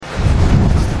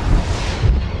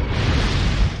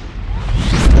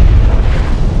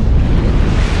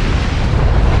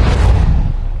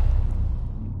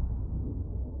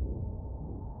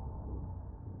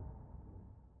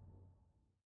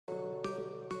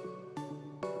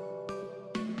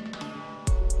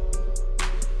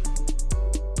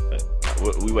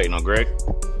We waiting on Greg.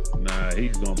 Nah,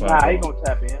 he's gonna pop. Nah, he gonna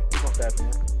tap in.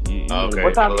 Okay.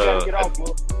 What time you gotta get off,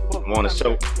 bro? I'm on the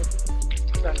show. What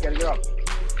time you gotta get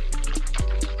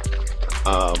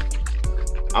off?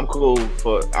 I'm cool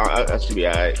for. I should be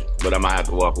alright, but I might have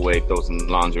to walk away, throw some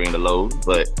laundry in the load.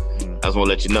 But I just want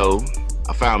to let you know,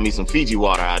 I found me some Fiji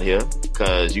water out here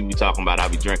because you be talking about I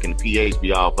be drinking the pH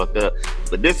be all fucked up.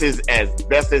 But this is as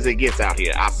best as it gets out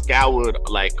here. I scoured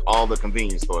like all the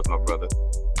convenience stores, my brother.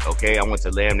 Okay, I went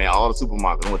to damn near all the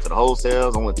supermarkets. I went to the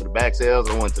wholesales, I went to the back sales,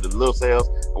 I went to the little sales,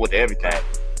 I went to everything.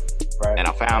 Right. And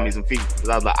I found me some Fiji because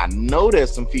I was like, I know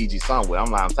there's some Fiji somewhere. I'm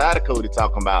like, I'm tired of Cody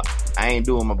talking about I ain't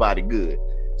doing my body good.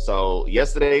 So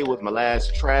yesterday was my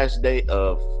last trash day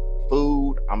of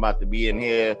food. I'm about to be in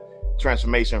here.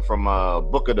 Transformation from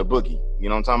Booker to Boogie. You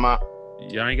know what I'm talking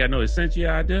about? Y'all ain't got no Essentia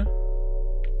out there?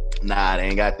 Nah, they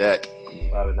ain't got that.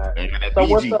 Probably not. They ain't got that So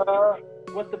Fiji.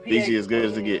 what's the pH? Fiji is good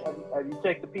as it get. Have you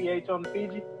checked the pH on the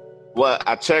Fiji? Well,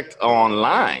 I checked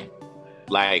online,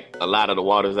 like a lot of the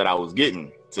waters that I was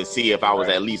getting to see if I was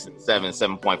at least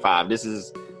 7.5. This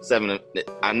is 7.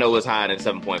 I know it's higher than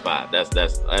 7.5.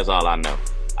 That's all I know.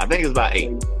 I think it's about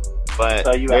 8. But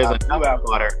So there's another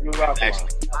water you that's actually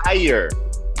higher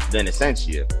than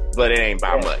Essentia, but it ain't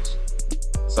by much.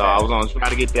 So I was gonna try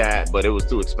to get that, but it was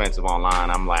too expensive online.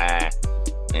 I'm like,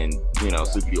 and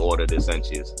Suki ordered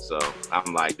Essentias, so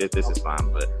I'm like, this is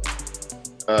fine. But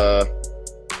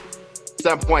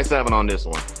 7.7 on this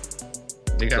one.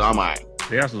 So I'm alright.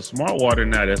 They got some smart water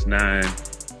now. That's 9.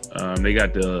 They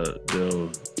got the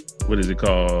what is it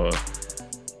called?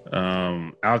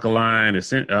 Alkaline.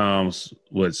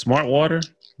 Smart water?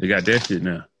 They got that shit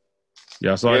now.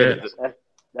 Y'all saw that?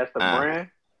 That's the brand.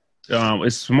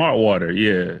 It's smart water.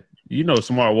 Yeah,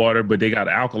 smart water, but they got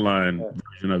an alkaline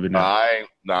version of it now.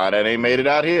 Nah, that ain't made it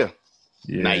out here.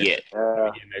 Yeah. Not yet.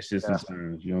 That shit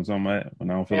sometimes. You know what I'm talking about? When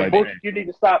I don't feel like Book, that. you need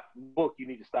to stop. Book, you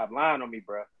need to stop lying on me,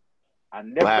 bro. I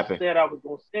never said I was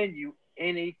gonna send you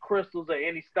any crystals or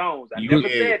any stones. I never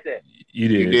said that. You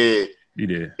did. You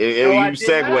did. You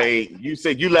segued. You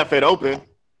said you left it open.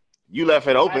 You left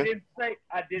it open.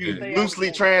 I didn't you say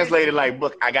loosely translated like,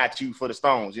 book, I got you for the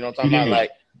stones. You know what I'm talking about?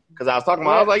 Like, because I was talking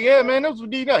about, I was like, yeah, man, that was what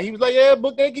D done. He was like, yeah,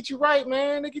 book, they get you right,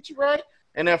 man. They get you right.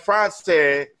 And then France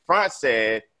said,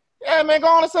 yeah, man, go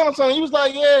on and sell him something. He was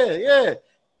like, yeah.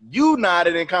 You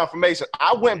nodded in confirmation.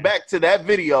 I went back to that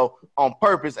video on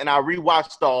purpose and I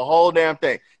rewatched the whole damn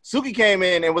thing. Suki came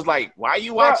in and was like, why are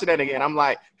you watching that again? I'm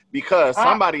like, because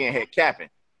somebody in here capping.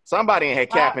 Somebody in here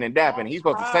capping and dapping. He's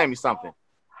supposed to send me something.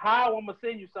 How I'm gonna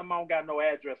send you something? I don't got no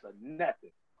address or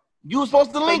nothing. You were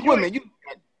supposed to link with me.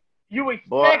 You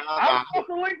expect I'm supposed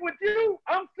to link with you?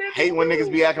 I'm sending. Hate when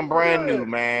niggas be acting brand new,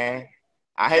 man.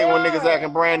 I hate when niggas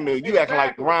acting brand new. You acting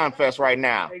like Rhyme Fest right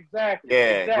now. Exactly.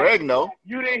 Yeah, Greg know.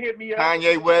 You didn't hit me up.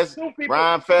 Kanye West,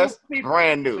 Rhyme Fest,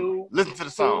 brand new. Listen to the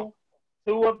song.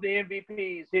 Two of the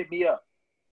MVPs hit me up.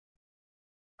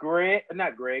 Travis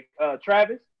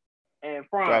and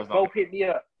Franz both hit me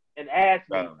up and asked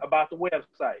me about the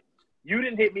website. You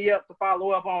didn't hit me up to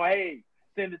follow up on, hey,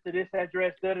 send it to this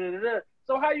address, da-da-da-da.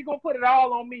 So how you gonna put it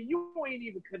all on me? You ain't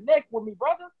even connect with me,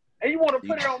 brother. And you want to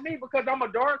put it on me because I'm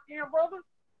a dark-skinned brother?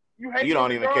 You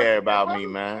don't even care about me,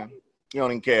 man. You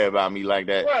don't even care about me like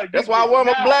that. Bro, that's why I wear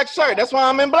my black shirt. That's why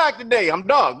I'm in black today. I'm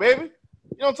dark, baby. You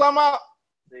know what I'm talking about?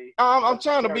 See, I'm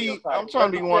trying to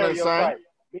be one and the same.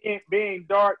 Being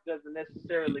dark doesn't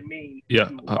necessarily mean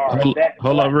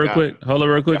hold on real quick,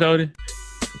 Cody.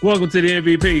 Welcome to the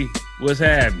MVP. What's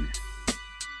happening?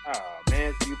 Oh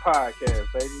man, it's you podcast,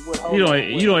 baby.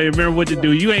 You don't even remember what to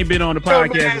do. You ain't been on the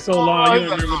podcast in so long. You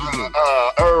don't remember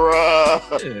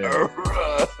what to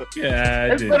do.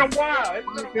 Yeah, it's been a while.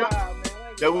 Man.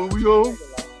 That what we on?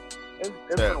 It's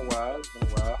been a while.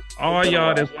 All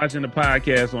y'all that's watching the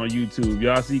podcast on YouTube,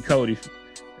 y'all see Cody,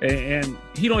 and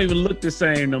he don't even look the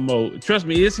same no more. Trust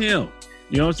me, it's him.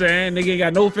 You know what I'm saying? Nigga ain't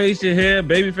got no facial hair,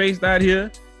 baby face out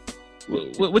here.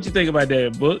 What you think about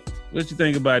that, Book? What you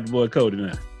think about the boy Cody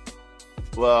now?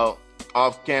 Well,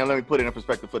 off cam, let me put it in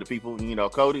perspective for the people.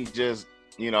 Cody just,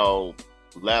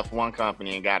 left one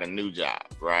company and got a new job,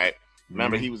 right?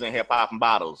 Remember, he was in here popping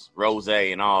bottles, rose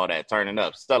and all that, turning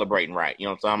up, celebrating, right? You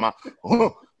know what I'm talking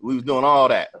about? We was doing all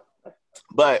that.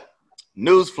 But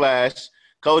newsflash,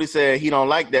 Cody said he don't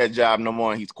like that job no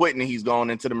more. He's quitting and he's going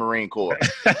into the Marine Corps.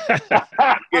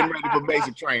 Getting ready for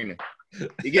basic training.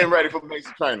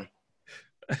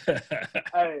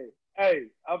 Hey,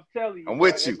 I'm telling you. I'm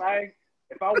with you.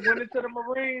 If I went into the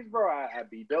Marines, bro, I'd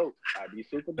be dope. I'd be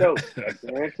super dope.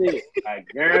 I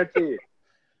guarantee it.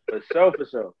 For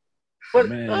sure. But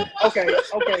okay.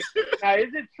 Now,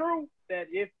 is it true that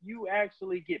if you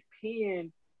actually get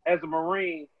pinned as a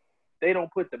Marine, they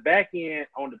don't put the back end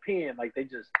on the pin. Like, they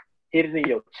just hit it in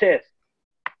your chest.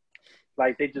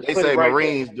 Like, they just. They put say it right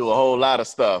Marines there. do a whole lot of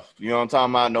stuff. You know what I'm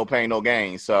talking about? No pain, no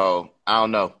gain. So I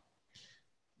don't know.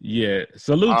 Yeah,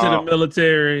 salute to the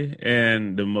military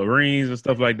and the Marines and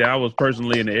stuff like that. I was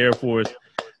personally in the Air Force,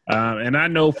 and I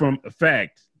know from a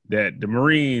fact that the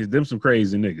Marines, them some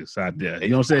crazy niggas out there. You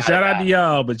know what I'm saying? Shout out to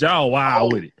y'all, but y'all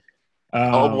wild with it.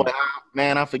 Boy,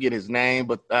 man, I forget his name,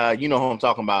 but you know who I'm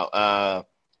talking about.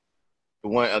 The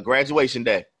one graduation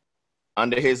day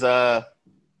under his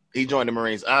he joined the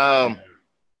Marines. Y'all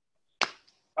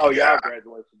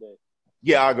graduation day.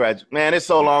 Yeah, I graduated. Man, it's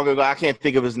so long ago, I can't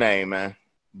think of his name, man.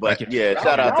 But yeah,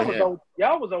 shout out to him.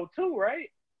 Y'all was 02,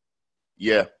 right?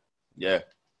 Yeah. Y'all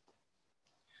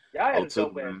had a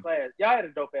dope ass class. Y'all had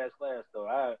a dope ass class,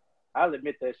 though. I'll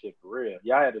admit that shit for real.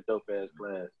 Y'all had a dope ass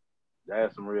class. Y'all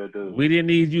had some real dudes. We didn't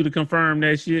need you to confirm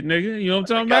that shit, nigga. You know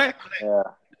what I'm talking about? Yeah.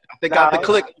 I think the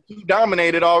clique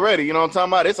dominated already. You know what I'm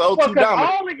talking about? It's 02 dominant.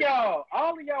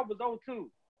 All of y'all was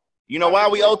 02. You know why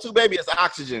we 02, baby? It's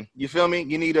oxygen. You feel me?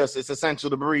 You need us. It's essential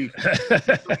to breathe.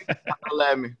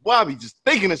 Let me. Boy, I be just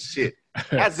thinking of shit.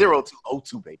 That's 02,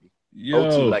 baby. 02,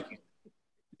 like you.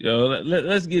 Yo,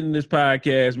 let's get in this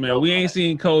podcast, man. We ain't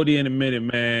seen Cody in a minute,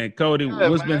 man. Cody,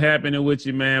 what's been happening with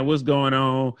you, man? What's going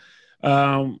on?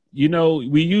 You know,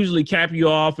 we usually cap you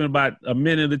off in about a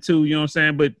minute or two, you know what I'm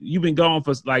saying? But you've been gone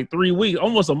for like 3 weeks,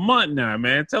 almost a month now,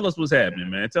 man. Tell us what's happening,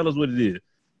 man. Tell us what it is.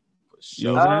 You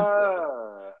know what I'm saying?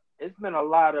 It's been a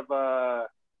lot of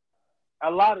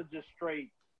just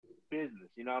straight business.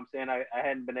 You know what I'm saying? I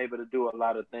hadn't been able to do a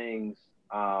lot of things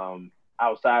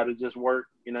outside of just work.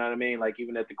 You know what I mean? Like,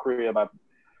 even at the crib, I've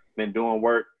been doing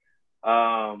work.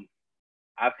 I've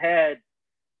had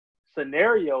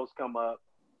scenarios come up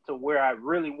to where I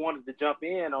really wanted to jump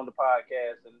in on the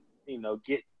podcast and, you know,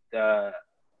 get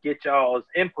y'all's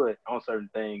input on certain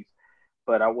things,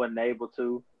 but I wasn't able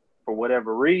to for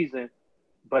whatever reason.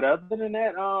 But other than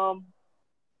that,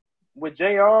 with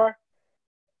JR,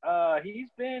 he's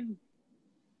been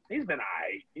all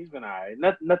right. He's been all right.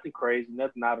 Nothing crazy,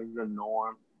 nothing out of the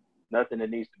norm, nothing that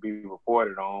needs to be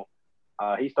reported on.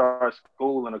 He started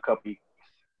school in a couple weeks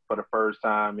for the first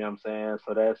time, you know what I'm saying?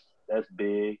 So that's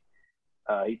big.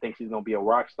 He thinks he's gonna be a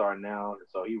rock star now,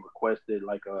 so he requested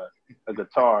like a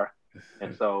guitar,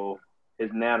 and so his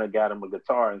nana got him a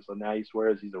guitar, and so now he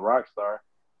swears he's a rock star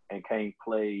and can't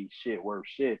play shit worth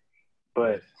shit,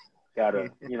 but gotta,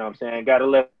 you know what I'm saying, gotta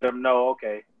let them know,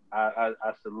 okay, I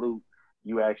salute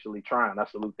you actually trying, I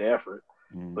salute the effort,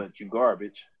 but you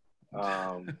garbage.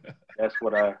 That's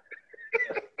what I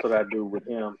do with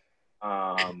him.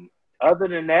 Other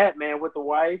than that, man, with the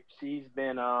wife, she's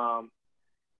been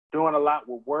doing a lot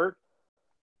with work,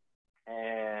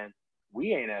 and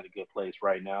we ain't at a good place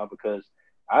right now because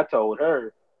I told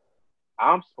her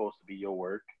I'm supposed to be your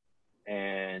work,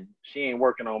 and she ain't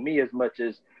working on me as much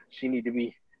as she need to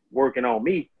be working on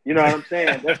me. You know what I'm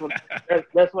saying?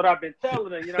 That's what I've been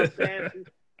telling her. You know what I'm saying?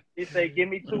 She say, give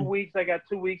me 2 weeks. I got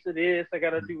 2 weeks of this. I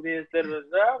got to do this. Da, da, da.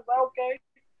 I was like, okay,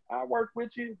 I'll work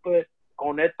with you. But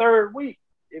on that third week,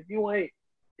 if you ain't,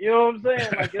 you know what I'm saying?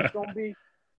 Like, it's going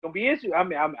to be issue. I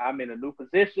mean, I'm in a new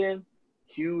position,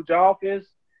 huge office,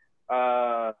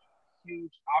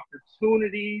 huge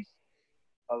opportunities.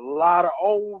 A lot of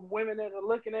old women that are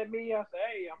looking at me. I say,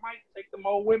 hey, I might take them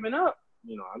old women up.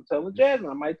 You know, I'm telling Jasmine,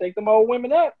 I might take them old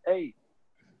women up. Hey,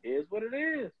 here's what it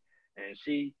is. And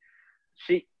she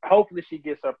hopefully she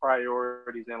gets her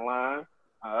priorities in line.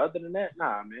 Other than that,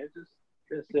 nah, man, just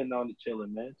sitting on the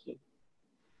chilling, man.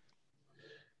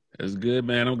 That's good,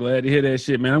 man. I'm glad to hear that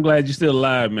shit, man. I'm glad you're still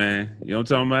alive, man. You know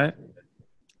what I'm talking about?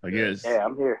 I guess. Yeah,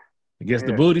 I'm here. I guess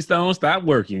the booty stone stopped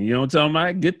working. You know what I'm talking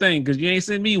about? Good thing, because you ain't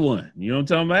sent me one. You know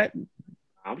what I'm talking about?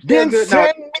 I'm still good.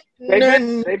 Now,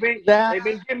 they've been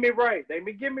getting me right. They've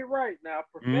been getting me right now,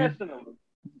 professionally.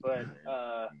 But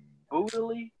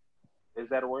bootily, is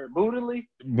that a word? Bootily?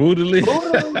 Bootily.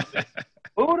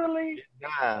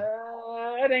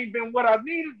 It ain't been what I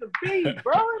needed to be,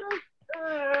 bro.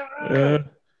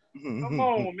 Come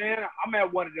on, man. I'm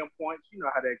at one of them points. You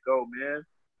know how that go, man.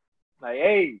 Like,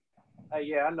 hey,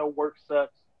 yeah, I know work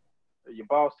sucks. Your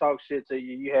boss talks shit to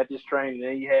you. You had this training,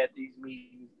 and you had these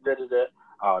meetings. Da-da-da.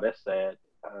 Oh, that's sad.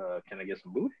 Can I get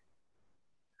some booty?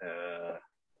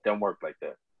 Don't work like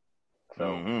that.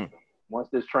 So once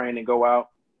this training go out,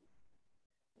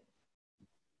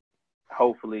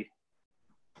 hopefully.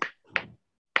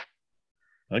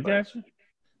 I got you.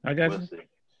 We'll see.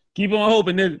 Keep on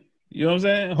hoping, nigga. You know what I'm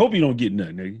saying? Hope you don't get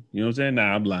nothing, nigga. You know what I'm saying?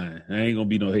 Nah, I'm lying. I ain't gonna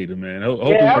be no hater, man. I was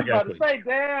about to say,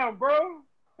 damn, bro. All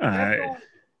right.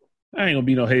 I ain't gonna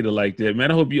be no hater like that,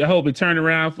 man. I hope it turn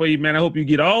around for you, man. I hope you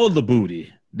get all the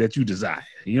booty. that you desire.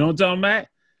 You know what I'm talking about?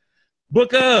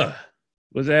 Booker,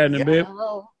 what's happening, babe?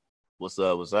 What's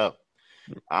up?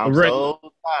 I'm so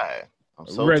tired.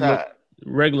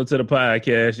 Regular to the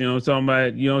podcast. You know what I'm talking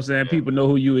about? You know what I'm saying? Yeah. People know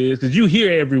who you is because you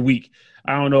here every week.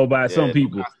 I don't know about some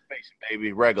people.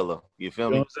 Baby, regular. You feel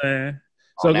me? You know what I'm saying?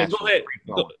 So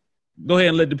go ahead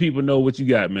and let the people know what you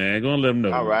got, man. Go and let them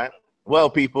know. All right. Well,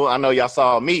 people, I know y'all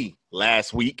saw me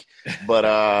last week, but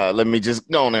let me just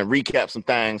go on and recap some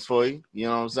things for you. You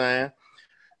know what I'm saying?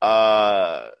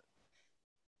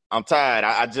 I'm tired.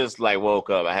 I just woke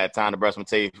up. I had time to brush my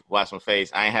teeth, wash my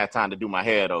face. I ain't had time to do my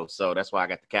hair though, so that's why I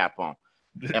got the cap on.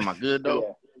 Am I good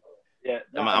though? Yeah.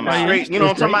 Am I straight? You know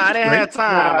what I'm talking about? I didn't have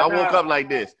time. I woke up like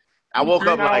this. I woke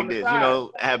up like this. You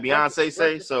know, have Beyonce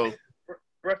say so.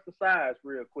 Brush the sides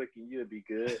real quick and you'll be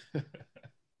good.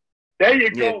 There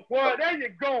you go, boy. There you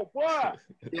go, boy.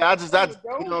 Yeah, you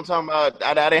know what I'm talking about?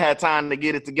 I didn't have time to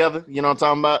get it together. You know what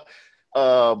I'm talking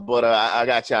about? But I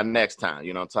got y'all next time.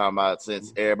 You know what I'm talking about?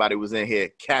 Since everybody was in here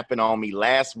capping on me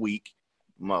last week,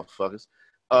 motherfuckers,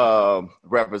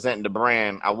 representing the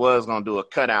brand, I was going to do a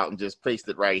cutout and just paste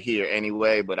it right here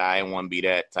anyway, but I didn't want to be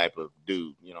that type of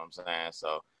dude. You know what I'm saying?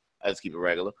 So I just keep it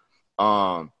regular.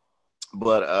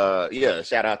 But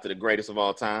shout out to the greatest of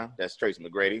all time. That's Tracy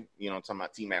McGrady. You know, I'm talking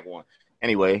about T-Mac 1.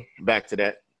 Anyway, back to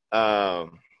that.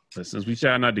 Since we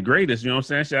shouting out the greatest, you know what I'm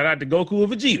saying? Shout out to Goku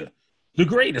and Vegeta, the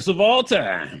greatest of all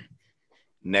time.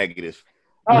 Negative.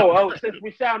 Oh, since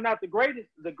we shouting out the greatest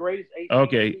 18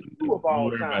 of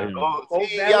all time. Folk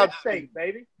Valley State,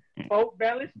 baby. Folk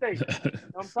Valley State.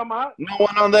 I'm talking about. No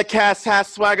one on the cast has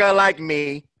swagger like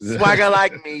me. Swagger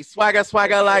like me. Swagger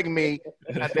like me.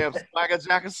 Goddamn swagger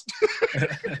jackers.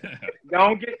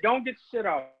 Don't get shit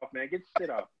off, man. Get shit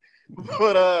off.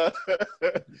 But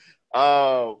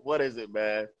what is it,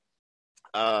 man?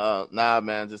 Nah,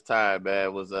 man, just tired, man.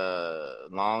 It was a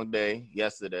long day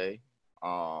yesterday.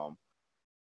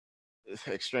 It's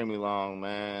extremely long,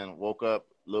 man. Woke up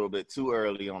a little bit too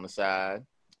early on the side.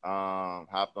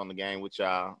 Hopped on the game with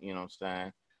y'all, you know what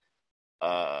I'm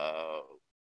saying?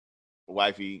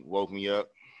 Wifey woke me up.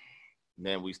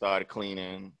 Then we started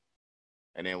cleaning,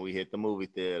 and then we hit the movie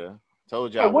theater.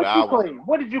 Told y'all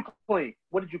What did you clean?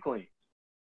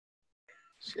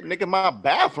 Shit, nigga, my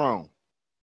bathroom.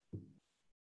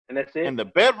 And that's it? And the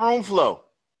bedroom floor.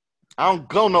 I don't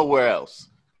go nowhere else.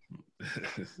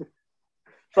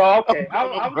 So okay, I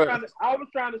was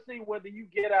trying to see whether you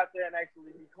get out there and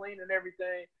actually be cleaning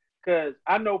everything, because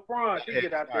I know Franz, he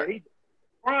get out there.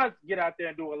 Franz get out there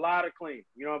and do a lot of cleaning.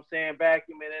 You know what I'm saying?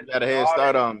 Vacuuming and got a head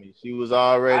start on me. She was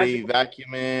already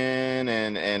vacuuming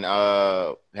and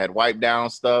had wiped down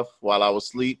stuff while I was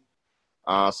asleep.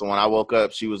 So when I woke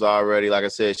up, she was already, like I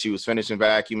said, she was finishing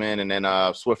vacuuming and then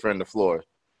Swiffering the floor.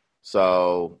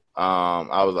 So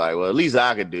I was like, well, at least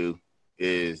I could do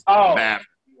is bathroom.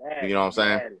 You know what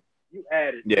I'm saying? You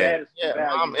added. Yeah.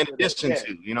 In addition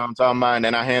to, you know what I'm talking about? And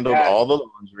then I handled all the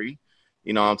laundry.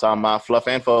 You know what I'm talking about? Fluff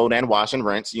and fold and wash and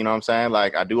rinse. You know what I'm saying?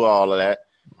 Like, I do all of that.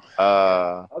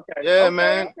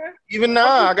 Man. Okay. Even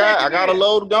now, I got a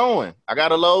load going. I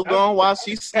got a load going while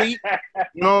she sleep.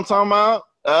 You know what I'm talking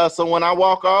about? So when I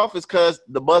walk off, it's because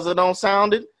the buzzer don't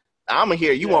sound it. I'm going to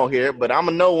hear it. You won't hear it, but I'm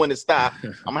going to know when it stopped.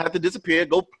 I'm going to have to disappear,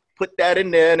 go put that in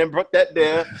there, and then put that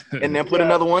there, and then put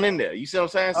another one in there. You see what I'm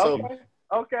saying? So,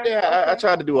 I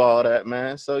tried to do all that,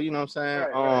 man. So, you know what I'm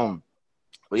saying? Right.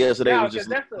 But yesterday was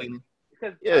just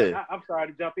I'm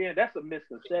sorry to jump in. That's a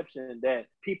misconception that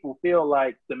people feel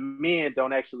like the men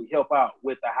don't actually help out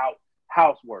with the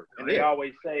housework. And they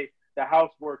always say the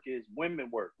housework is women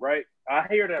work, right? I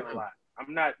hear that a lot.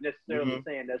 I'm not necessarily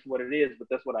saying that's what it is, but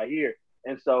that's what I hear.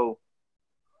 And so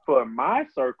for my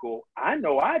circle, I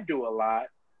know I do a lot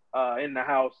in the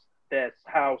house. That's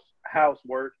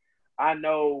housework. I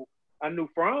knew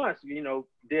Franz,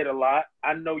 did a lot.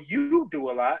 I know you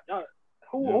do a lot.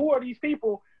 Who are these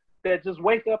people that just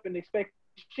wake up and expect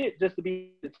shit just to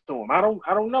be to them? I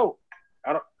don't know.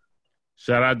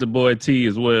 Shout out to Boy T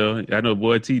as well. I know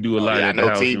Boy T do a lot. I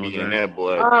know T be in there,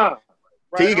 boy.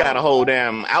 T got a whole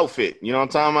damn outfit. You know what I'm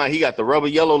talking about? He got the rubber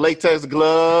yellow latex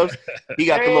gloves. He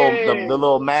got the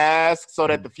little mask so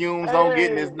that the fumes don't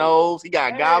get in his nose. He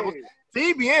got goggles.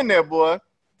 T be in there, boy.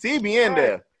 T be in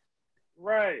there.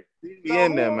 Right. T be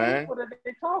in there, man. What are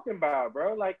they talking about,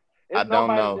 bro? Like, I don't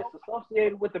know. That's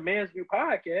associated with the Man's View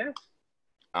podcast.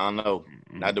 I don't know.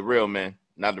 Not the real man.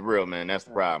 That's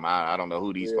the problem. I don't know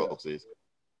who these folks is.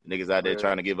 Niggas out there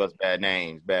trying to give us bad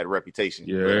names, bad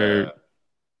reputation.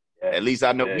 At least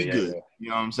I know we good. You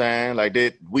know what I'm saying? Like,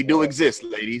 we do exist,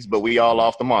 ladies, but we all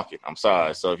off the market. I'm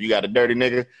sorry. So if you got a dirty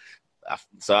nigga, I'm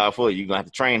sorry for you. You're going to have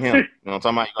to train him. You know what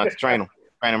I'm talking about? You're going to have to train him.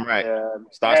 Train them right.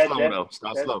 Start slow though.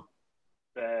 Start slow.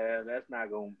 That's not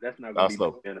gonna be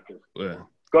beneficial. Yeah.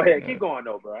 Go ahead, keep going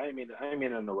though, bro. I ain't mean to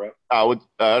interrupt.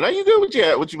 Now you good?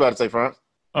 What you about to say, Franz?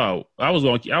 Oh, I was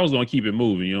gonna keep it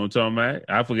moving. You know what I'm talking about?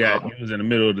 I forgot you was in the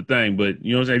middle of the thing, but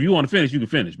you know what I'm saying. If you want to finish, you can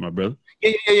finish, my brother.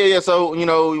 Yeah. So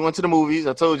we went to the movies.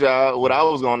 I told y'all what I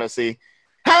was gonna see.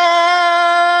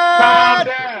 Calm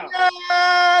down.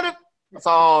 That's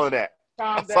all of that.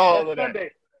 That's all of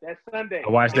that. That's Sunday. I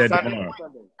watched that tomorrow.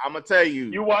 I'm gonna tell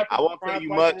you. I won't tell you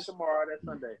much tomorrow. That's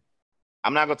Sunday.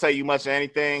 I'm not gonna tell you much of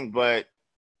anything, but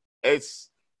it's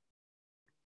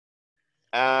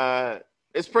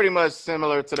pretty much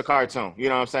similar to the cartoon. You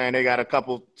know what I'm saying? They got a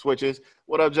couple switches.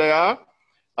 What up, JR?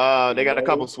 They got a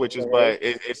couple switches, but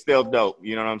it's still dope.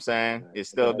 You know what I'm saying? It's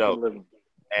still dope.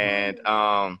 And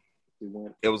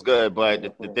it was good. But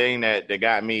the thing that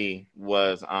got me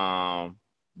was,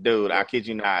 dude, I kid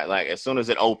you not, like as soon as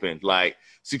it opened, like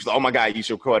she was like, oh my God, you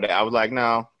should record that. I was like,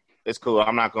 no, it's cool.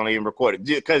 I'm not gonna even record it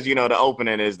because the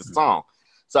opening is the song.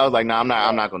 So I was like, no, I'm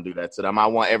not gonna do that to them. I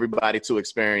want everybody to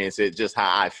experience it just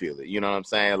how I feel it. You know what I'm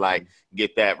saying? Like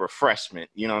get that refreshment.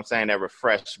 You know what I'm saying? That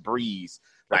refreshed breeze.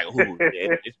 Like, ooh,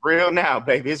 it's real now,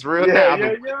 baby. It's real now.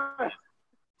 Yeah.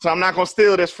 So I'm not gonna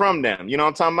steal this from them. You know what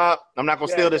I'm talking about? I'm not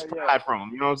gonna steal this pride from them.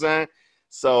 You know what I'm saying?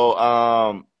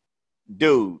 So,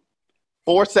 dude,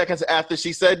 4 seconds after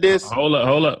she said this, hold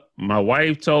up. My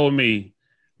wife told me,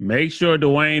 make sure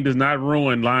Dwayne does not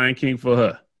ruin Lion King for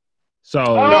her. So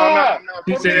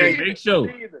she said, make sure.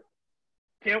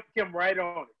 Kim right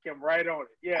on it.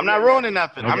 Yeah, I'm not ruining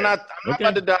nothing. Okay. I'm not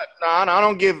about to. I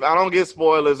don't give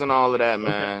spoilers and all of that,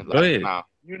 man. Go ahead. No.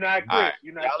 You're not Chris.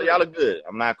 Right. Y'all are good.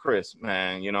 I'm not Chris,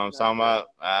 man. You know what I'm talking about?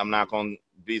 I'm not gonna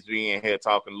be in here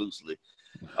talking loosely.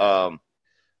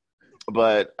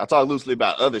 But I talk loosely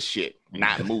about other shit,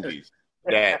 not movies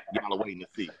that y'all are waiting to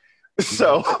see.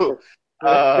 So,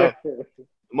 the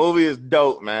movie is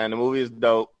dope, man. The movie is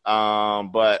dope.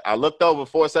 But I looked over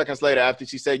 4 seconds later after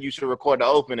she said you should record the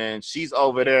opening. She's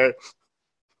over there.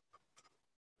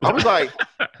 I was like,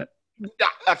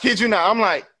 I kid you not. I'm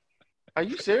like, are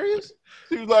you serious?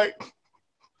 She was like,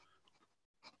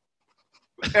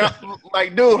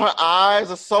 dude, her eyes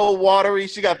are so watery.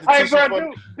 She got the tissue. Hey,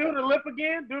 bro, do the lip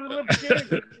again.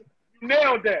 You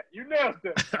nailed that.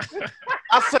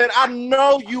 I said, I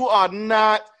know you are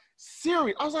not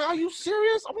serious. I was like, are you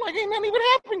serious? I'm like, ain't nothing even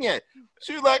happened yet.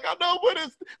 She was like, I know, but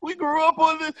we grew up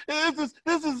on this.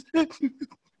 This is.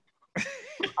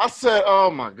 I said,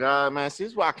 oh my God, man. See,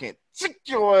 this is why I can't take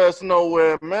your ass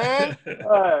nowhere, man.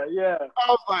 Yeah. I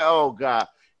was like, oh God.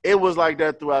 It was like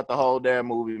that throughout the whole damn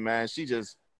movie, man. She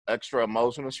just extra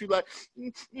emotional. She was like,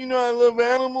 I love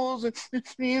animals, and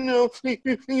you know.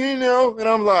 And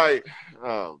I'm like,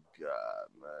 oh God,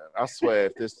 man. I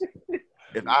swear, if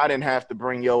I didn't have to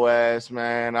bring your ass,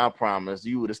 man, I promise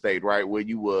you would have stayed right where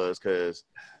you was, cause,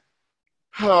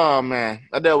 oh man,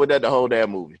 I dealt with that the whole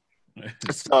damn movie.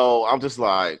 So I'm just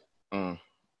like,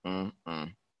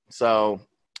 So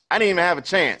I didn't even have a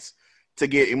chance to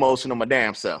get emotional my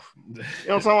damn self. You know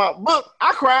what I'm talking about? But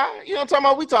I cry. You know what I'm talking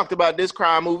about? We talked about this,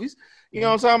 cry movies. You know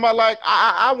what I'm talking about? Like,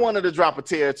 I wanted to drop a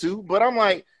tear or two, but I'm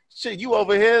like, shit, you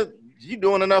over here, you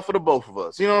doing enough for the both of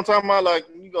us. You know what I'm talking about? Like,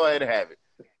 you go ahead and have it.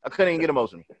 I couldn't even get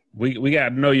emotional. We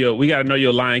gotta know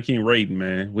your Lion King rating,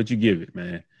 man. What you give it,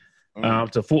 man?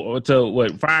 To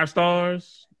what, 5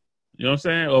 stars? You know what I'm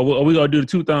saying? Or are we gonna do the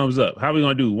 2 thumbs up? How we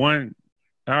gonna do one?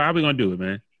 How we gonna do it,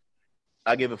 man?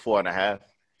 I give it 4.5.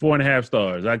 4.5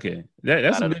 stars. Okay,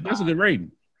 that's a good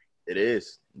rating. It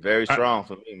is very strong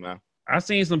for me, man. I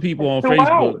seen some people on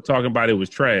Facebook talking about it was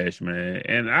trash, man,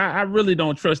 and I really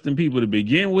don't trust them people to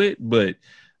begin with. But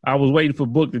I was waiting for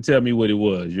Book to tell me what it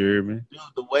was. You hear me? Dude,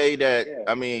 the way that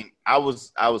I mean, I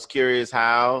was curious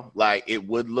how like it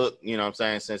would look. You know what I'm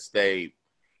saying? Since they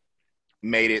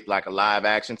made it like a live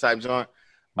action type joint.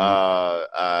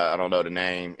 I don't know the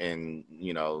name in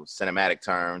cinematic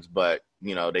terms, but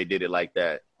they did it like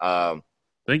that. I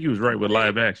think he was right with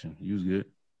live action. He was good.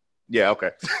 Yeah, okay.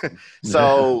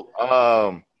 So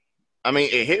I mean,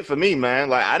 it hit for me, man.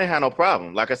 Like I didn't have no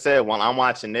problem. Like I said, while I'm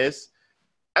watching this,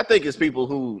 I think it's people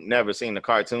who never seen the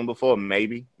cartoon before,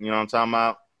 maybe. You know what I'm talking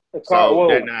about?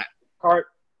 They're not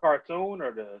cartoon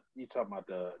or you talking about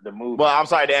the movie? Well, I'm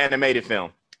sorry, the animated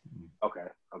film. Okay.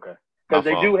 Because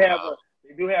they do have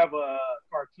a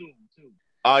cartoon too.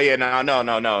 Oh yeah,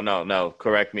 no.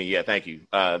 Correct me. Yeah, thank you.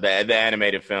 The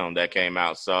animated film that came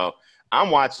out. So I'm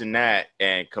watching that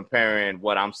and comparing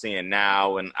what I'm seeing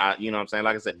now, and you know what I'm saying.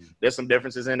 Like I said, there's some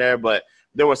differences in there, but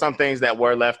there were some things that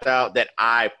were left out that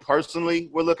I personally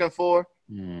were looking for.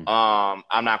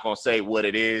 I'm not gonna say what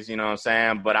it is, you know what I'm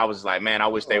saying, but I was like, man, I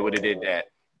wish they would have did that.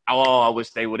 I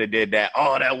wish they would have did that.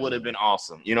 Oh, that would have been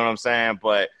awesome. You know what I'm saying?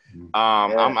 But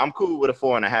I'm cool with a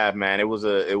 4.5, man. It was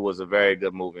a very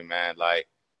good movie, man. Like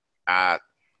I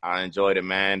enjoyed it,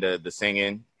 man. The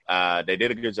singing, they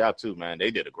did a good job too, man.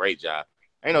 They did a great job.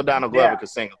 Ain't no Donald Glover could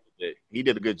sing. He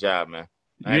did a good job, man.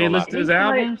 You ain't listen to his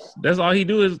albums? That's all he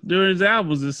do is during his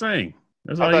albums is sing.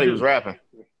 That's all I thought he was rapping.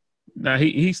 Now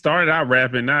he started out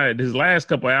rapping. Now his last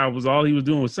couple of albums, all he was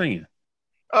doing was singing.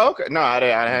 Oh, okay. No, I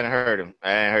hadn't heard him. I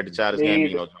hadn't heard the Childish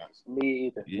Gambino.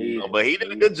 Me either. But he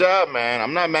did a good job, man.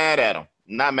 I'm not mad at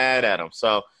him.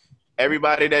 So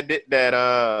everybody that did that,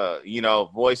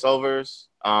 voiceovers,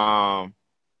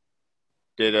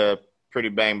 did a pretty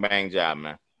bang job,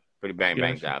 man. Pretty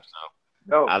bang job.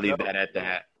 So I'll leave that at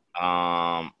that.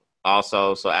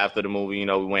 Also, so after the movie,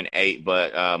 we went 8,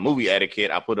 but movie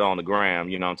etiquette, I put it on the gram.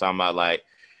 You know what I'm talking about? Like,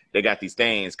 they got these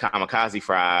things, kamikaze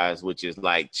fries, which is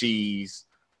like cheese,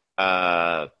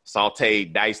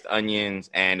 sauteed diced onions,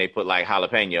 and they put like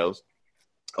jalapenos,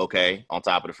 okay, on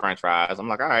top of the French fries. I'm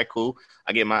like, all right, cool.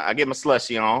 I get my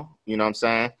slushie on, you know what I'm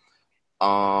saying?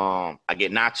 I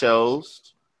get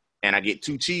nachos, and I get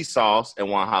 2 cheese sauce and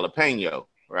 1 jalapeno,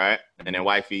 right? And then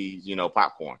wifey's,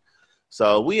 popcorn.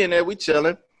 So we in there, we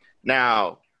chilling.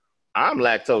 Now, I'm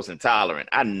lactose intolerant.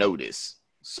 I know this.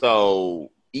 So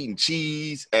eating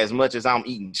cheese, as much as I'm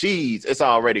eating cheese, it's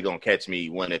already going to catch me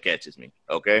when it catches me,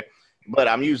 okay? But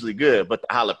I'm usually good. But the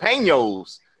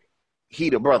jalapenos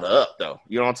heat a brother up, though.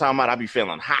 You know what I'm talking about? I be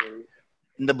feeling hot.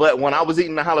 But when I was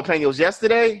eating the jalapenos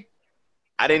yesterday,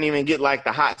 I didn't even get, like,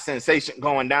 the hot sensation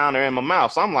going down there in my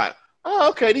mouth. So I'm like, oh,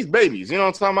 okay, these babies. You know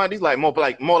what I'm talking about?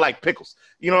 These more like pickles.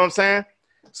 You know what I'm saying?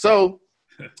 So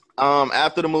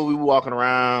after the movie, we walking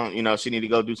around, she need to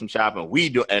go do some shopping. We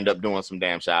do end up doing some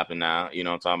damn shopping now, you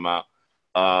know what I'm talking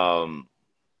about?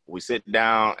 We sit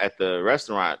down at the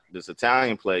restaurant, this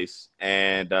Italian place,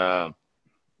 and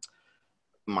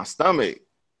my stomach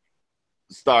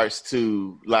starts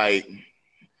to, like,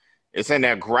 it's in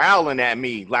there growling at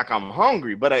me like I'm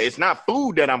hungry, but it's not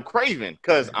food that I'm craving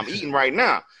because I'm eating right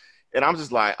now. And I'm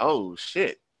just like, oh,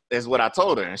 shit, that's what I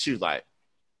told her. And she was like,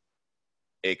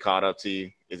 it caught up to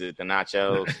you? Is it the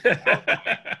nachos?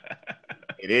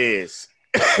 It is.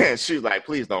 She was like,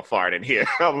 please don't fart in here.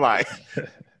 I'm like,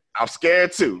 I'm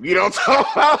scared too. You know what I'm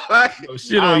talking about? Like, oh,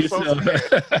 shit on yourself.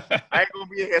 I ain't going to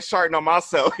be in here sharting on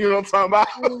myself. You know what I'm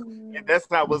talking about? And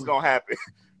that's not what's going to happen.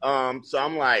 So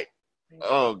I'm like,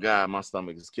 oh, God, my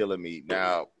stomach is killing me.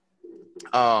 Now,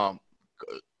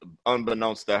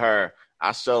 unbeknownst to her,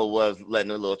 I sure was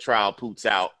letting a little trial poots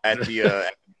out at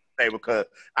the because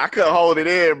I couldn't hold it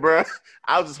in, bro.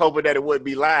 I was just hoping that it wouldn't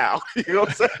be loud. You know what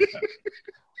I'm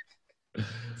saying?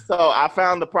 So I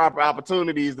found the proper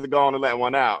opportunities to go on and let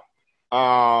one out.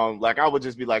 Like I would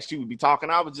just be like, she would be talking.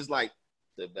 I would just like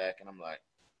sit back and I'm like,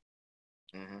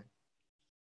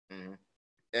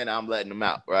 and I'm letting them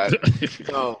out, right?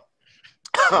 So,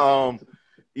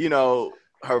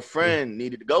 her friend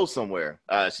needed to go somewhere.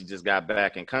 She just got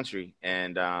back in country,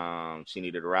 and she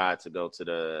needed a ride to go to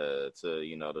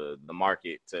the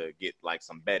market to get like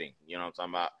some bedding. You know what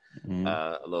I'm talking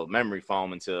about? A little memory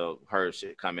foam until her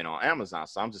shit come in on Amazon.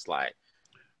 So I'm just like,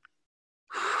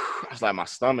 I was like, my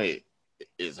stomach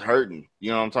is hurting. You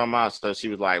know what I'm talking about? So she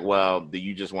was like, well, do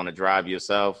you just want to drive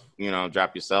yourself?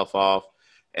 Drop yourself off,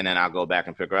 and then I'll go back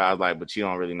and pick her up. I was like, but you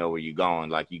don't really know where you're going.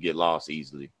 Like you get lost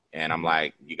easily. And I'm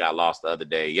like, you got lost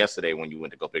yesterday when you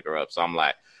went to go pick her up. So I'm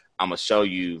like, I'm going to show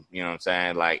you, you know what I'm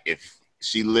saying? Like, if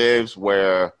she lives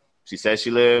where she says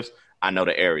she lives, I know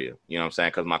the area, you know what I'm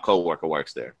saying? Because my coworker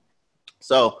works there.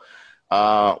 So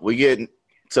we get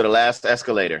to the last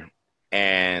escalator,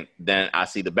 and then I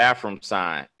see the bathroom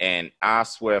sign. And I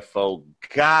swear, for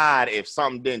God, if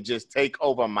something didn't just take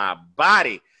over my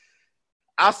body,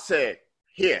 I said,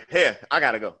 Here, I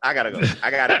gotta go.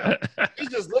 He's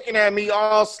just looking at me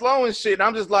all slow and shit. And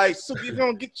I'm just like, Suki, if you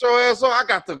don't get your ass on, I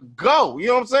got to go. You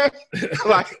know what I'm saying?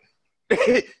 Like,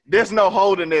 there's no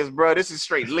holding this, bro. This is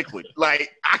straight liquid. Like,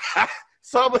 God,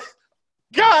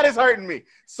 it's hurting me.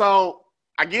 So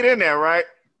I get in there, right?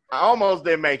 I almost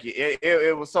didn't make it.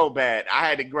 It was so bad. I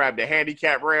had to grab the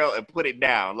handicap rail and put it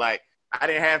down. Like, I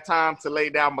didn't have time to lay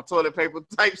down my toilet paper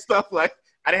type stuff. Like,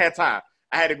 I didn't have time.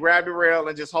 I had to grab the rail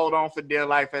and just hold on for dear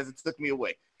life as it took me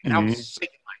away. And I was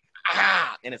shaking like,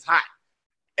 and it's hot.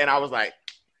 And I was like,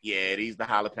 yeah, these the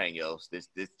jalapenos. This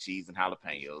cheese and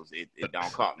jalapenos. It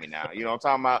don't caught me now. You know what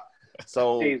I'm talking about?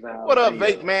 So, what up,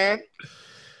 Vape Man?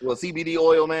 Well, CBD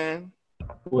oil, man.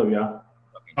 What up, y'all?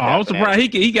 Oh, I'm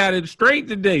surprised he got it straight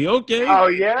today. Okay. Oh,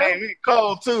 yeah? Hey, he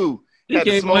cold, too. He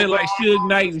came in like Suge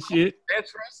Knight and shit.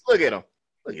 Look at him.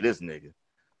 Look at this nigga.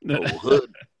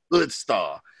 Hood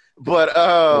star. But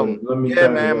yeah,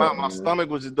 man, my stomach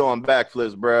was just doing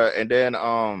backflips, bro. And then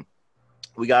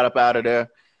we got up out of there.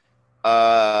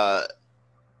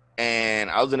 And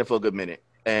I was in it for a good minute.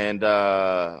 And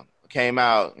came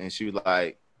out and she was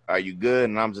like, "Are you good?"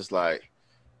 And I'm just like,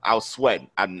 I was sweating.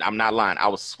 I'm not lying. I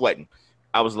was sweating.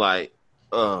 I was like,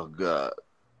 oh God.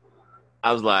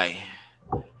 I was like,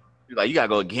 you gotta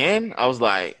go again? I was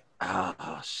like,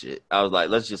 oh shit. I was like,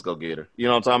 let's just go get her. You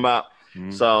know what I'm talking about?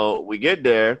 Mm-hmm. So we get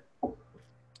there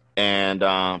and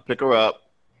pick her up.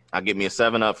 I get me a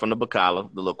 7-Up from the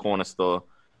Bacala, the little corner store.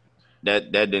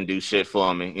 That didn't do shit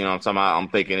for me. You know what I'm talking about? I'm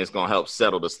thinking it's gonna help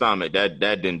settle the stomach. That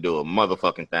didn't do a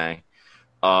motherfucking thing.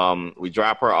 We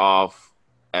drop her off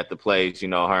at the place. You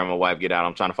know, her and my wife get out.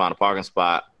 I'm trying to find a parking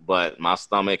spot, but my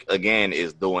stomach again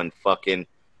is doing fucking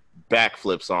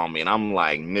backflips on me, and I'm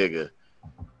like, nigga,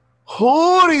 who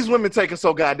are these women taking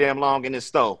so goddamn long in this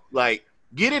store? Like,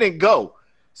 get it and go.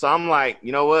 So I'm like,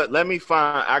 you know what?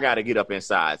 I gotta get up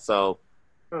inside. So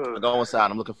I go inside.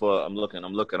 I'm looking for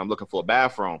a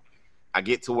bathroom. I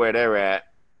get to where they're at,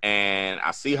 and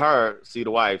I see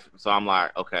the wife. So I'm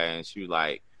like, okay. And she was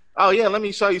like, oh yeah, let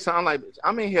me show you something. I'm like,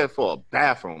 I'm in here for a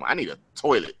bathroom. I need a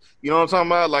toilet. You know what I'm talking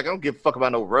about? Like, I don't give a fuck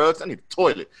about no rugs. I need a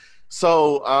toilet.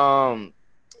 So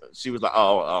she was like,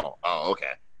 oh,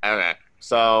 okay. All right.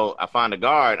 So I find a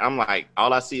guard. I'm like,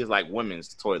 all I see is like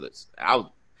women's toilets.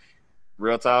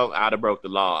 Real talk, I'd have broke the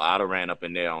law. I'd have ran up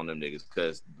in there on them niggas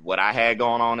because what I had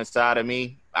going on inside of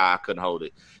me, I couldn't hold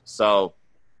it. So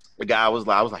the guy was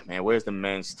like, I was like, man, where's the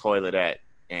men's toilet at?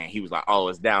 And he was like, oh,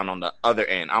 it's down on the other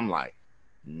end. I'm like,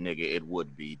 nigga, it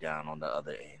would be down on the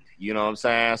other end. You know what I'm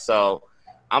saying? So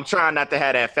I'm trying not to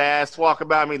have that fast walk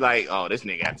about me like, oh, this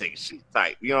nigga got to take a shit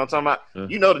type. You know what I'm talking about?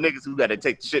 You know the niggas who got to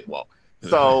take the shit walk.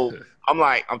 So I'm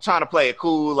like, I'm trying to play it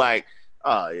cool, like,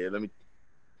 oh, yeah, let me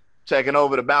checking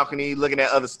over the balcony, looking at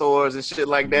other stores and shit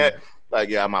like that. Like,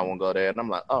 yeah, I might want to go there. And I'm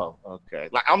like, oh, okay.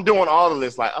 Like, I'm doing all of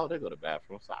this, like, oh, they go to the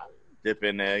bathroom. So I dip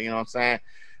in there, you know what I'm saying?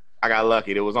 I got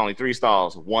lucky. There was only 3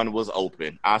 stalls. One was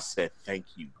open. I said, thank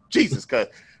you, Jesus, because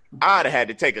I'd have had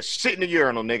to take a shit in the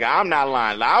urinal, nigga. I'm not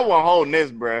lying. Like, I wasn't holding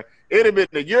this, bro. It'd have been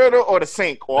the urinal or the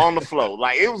sink or on the floor.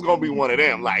 Like, it was going to be one of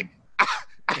them. Like,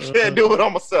 I can't do it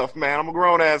on myself, man. I'm a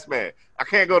grown-ass man. I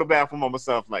can't go to the bathroom on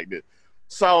myself like this.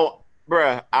 So,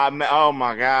 bruh, oh,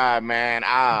 my God, man.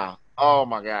 Oh,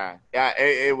 my God.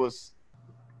 It was,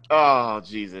 oh,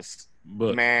 Jesus.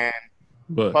 Man.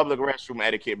 Public restroom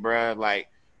etiquette, bruh. Like,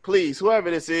 please,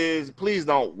 whoever this is, please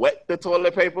don't wet the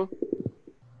toilet paper.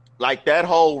 Like, that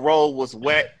whole roll was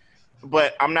wet.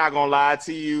 But I'm not going to lie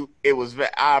to you.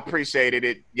 I appreciated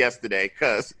it yesterday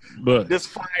because this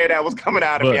fire that was coming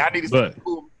out of me, I needed to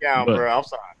cool me down, bro. I'm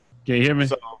sorry. Can you hear me?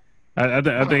 So, I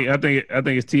think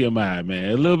it's TMI,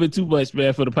 man. A little bit too much,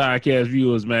 man, for the podcast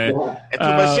viewers, man. And too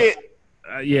much shit.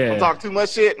 Yeah. I'm talking too much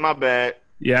shit. My bad.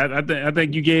 Yeah, I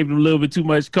think you gave him a little bit too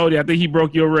much. Cody, I think he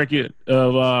broke your record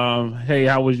of hey,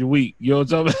 how was your week? You know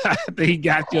what I'm talking about? I think he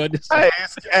got you on this.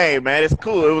 Hey, man, it's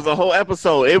cool. It was a whole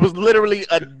episode. It was literally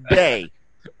a day.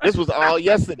 This was all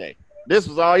yesterday.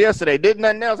 Didn't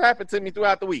nothing else happen to me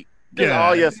throughout the week. This was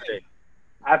all yesterday.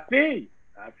 I feel.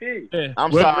 Yeah.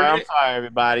 I'm sorry,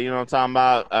 everybody. You know what I'm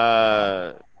talking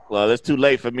about? Well, it's too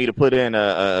late for me to put in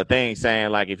a thing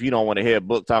saying, like, if you don't want to hear a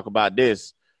book talk about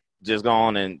this, just go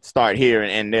on and start here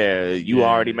and end there. You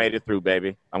already made it through,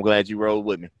 baby. I'm glad you rode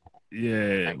with me.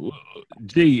 Yeah.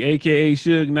 G, a.k.a.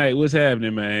 Suge Knight, what's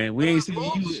happening, man? We ain't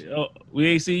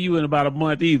seen you in about a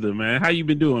month either, man. How you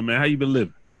been doing, man? How you been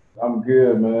living? I'm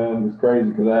good, man. It's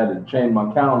crazy because I had to change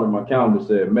my calendar. My calendar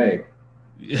said May.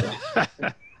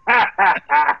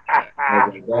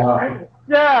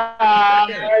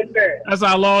 Right there. That's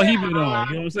how long he been on.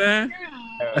 You know what I'm saying?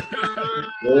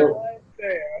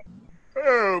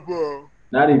 Oh, bro.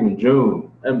 Not even June.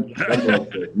 That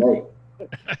said May.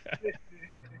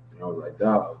 I was like,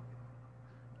 dog.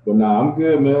 But nah, I'm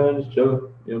good, man. Just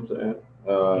chilling. You know what I'm saying?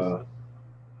 You know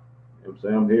what I'm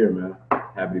saying? I'm here, man.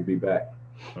 Happy to be back.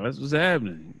 Well, that's what's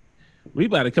happening. We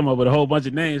about to come up with a whole bunch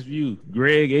of names for you.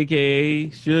 Greg, a.k.a.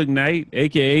 Suge Knight,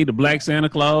 a.k.a. the Black Santa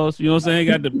Claus. You know what I'm saying?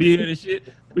 Got the beard and shit.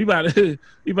 We about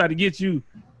to get you.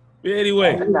 But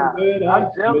anyway.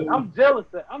 I'm jealous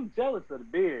of the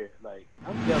beard. Like,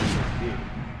 I'm jealous of the beard.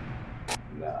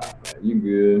 Nah, man, you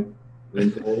good.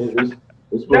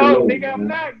 No, nigga, I'm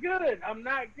not good.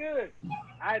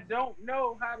 I don't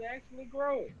know how to actually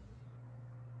grow it.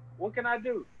 What can I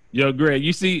do? Yo, Greg,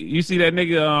 you see that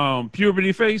nigga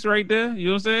puberty face right there? You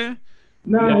know what I'm saying?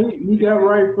 Nah, he got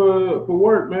right for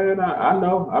work, man. I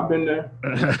know. I've been there.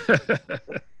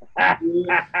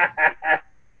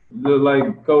 You look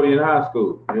like Cody in high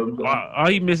school. You know what I'm saying? All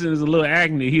he missing is a little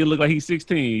acne. He'll look like he's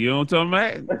 16. You know what I'm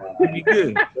talking about? He'll be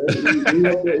good. He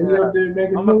up there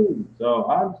making moves. So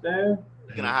I understand.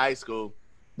 Speaking of high school.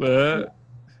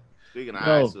 Speaking of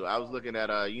high school, I was looking at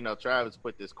Travis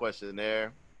put this question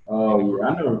there. Oh yeah,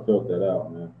 I never felt that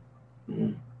out,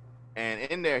 man. And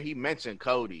in there, he mentioned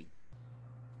Cody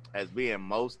as being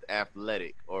most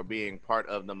athletic or being part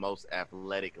of the most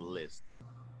athletic list.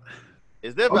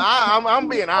 Is there? I'm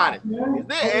being honest. Is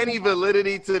there any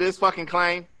validity to this fucking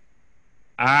claim?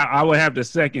 I would have to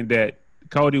second that.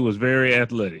 Cody was very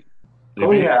athletic.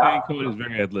 Cody was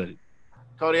very athletic.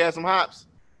 Cody had some hops.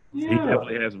 Yeah. He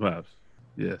definitely has some hops.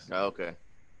 Yes. Okay.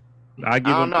 I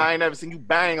don't know. I ain't never seen you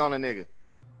bang on a nigga.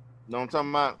 Know what I'm talking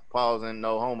about? Pause and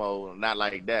no homo. Not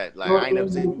like that. Like, I ain't never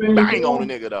seen you bang on a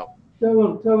nigga, though.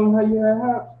 Tell him how you had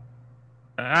hops.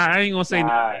 I ain't gonna say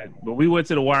nothing, but we went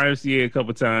to the YMCA a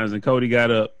couple times, and Cody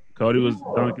got up. Cody was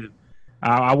dunking.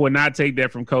 I would not take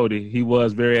that from Cody. He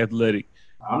was very athletic.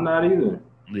 I'm not either.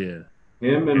 Yeah.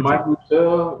 Him and Mike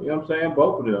Russell, you know what I'm saying?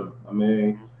 Both of them. I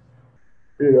mean,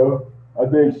 I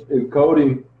think if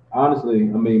Cody, honestly,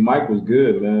 Mike was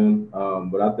good, man.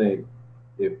 But I think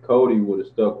if Cody would have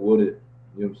stuck with it,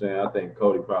 you know what I'm saying? I think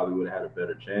Cody probably would have had a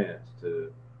better chance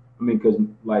to. Because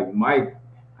like Mike,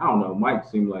 I don't know. Mike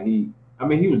seemed like he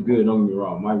was good. Don't get me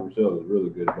wrong. Mike Russell was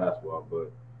really good at basketball,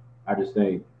 but I just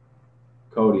think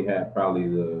Cody had probably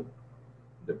the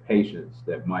patience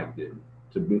that Mike didn't.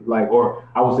 To be like, or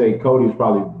I would say Cody was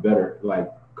probably better, like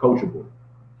coachable,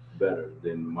 better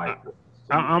than Mike was.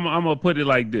 I'm gonna put it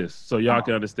like this so y'all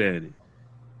can understand it.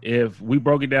 If we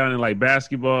broke it down in like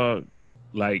basketball,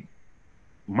 like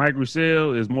Mike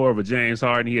Russell is more of a James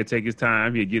Harden. He'd take his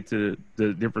time. He'd get to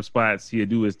the different spots. He'd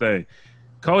do his thing.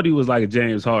 Cody was like a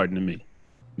James Harden to me.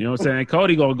 You know what I'm saying?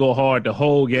 Cody gonna go hard the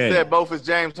whole game. You said both is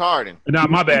James Harden. No,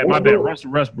 my bad.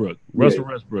 Russell Westbrook.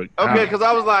 Okay, because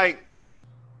I was like,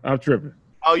 I'm tripping.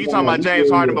 Oh, you talking about James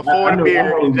Harden before the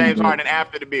beard and James Harden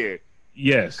after the beard?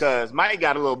 Yes. Because Mike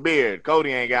got a little beard.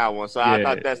 Cody ain't got one. So I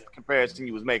thought that's the comparison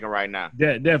you was making right now.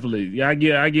 Definitely. Yeah,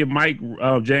 I give Mike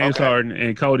James Harden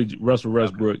and Cody Russell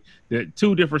Westbrook. They're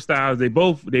two different styles. They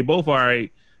both are all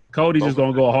right. Cody's just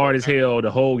gonna go hard as hell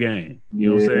the whole game. You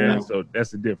know what I'm saying? So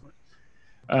that's the difference.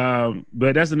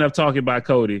 But that's enough talking about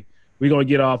Cody. We're gonna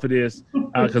get off of this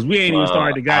because we ain't even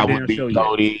started the goddamn show yet.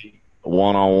 Cody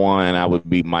one-on-one, I would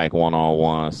beat Mike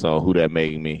one-on-one. So who that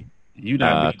make me? You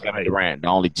not beating Mike Durant, the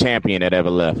only champion that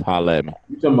ever left. Holla at me.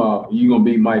 You talking about you gonna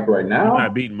beat Mike right now? I'm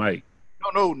not beating Mike.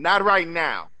 No, not right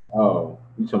now. Oh,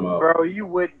 you talking about? Bro, you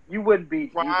wouldn't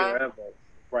beat either of us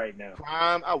right now.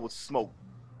 Prime, I would smoke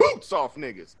boots off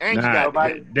niggas. And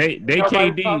they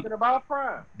KD talking about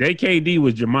Prime. They KD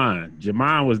was Jamon.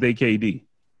 Jamon was they KD.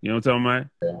 You know what I'm talking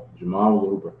about? Yeah, Jamon was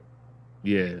Hooper.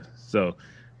 Yeah. So.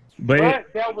 But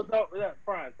that was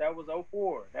Prime. That was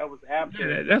 04. That was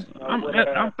after. Yeah,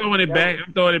 I'm throwing it back.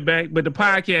 But the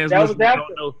podcast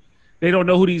they don't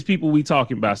know who these people we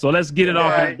talking about. So let's get it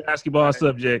off of the basketball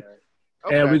subject.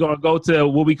 Okay. And we're gonna go to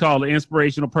what we call the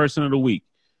inspirational person of the week.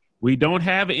 We don't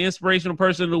have an inspirational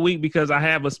person of the week because I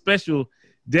have a special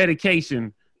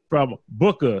dedication from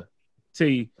Booker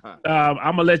T. I'm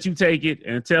gonna let you take it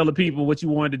and tell the people what you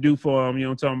wanted to do for them. You know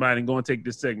what I'm talking about, and go and take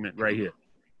this segment right here.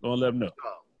 Go and let them know.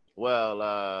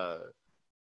 Well,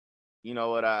 you know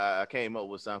what? I came up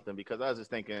with something because I was just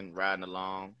thinking, riding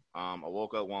along. I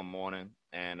woke up one morning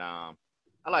and I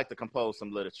like to compose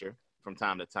some literature from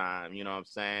time to time. You know what I'm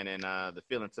saying? And the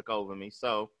feeling took over me,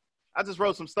 so I just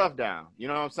wrote some stuff down. You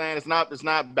know what I'm saying? It's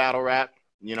not battle rap.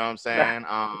 You know what I'm saying?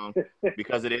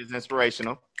 Because it is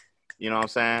inspirational. You know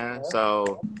what I'm saying?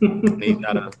 So you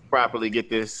gotta properly get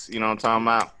this. You know what I'm talking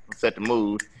about? Set the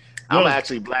mood. I'm gonna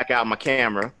actually black out my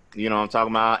camera. You know what I'm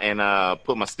talking about? And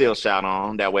put my still shot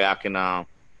on. That way I can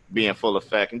be in full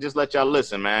effect and just let y'all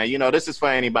listen, man. You know, this is for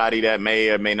anybody that may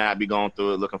or may not be going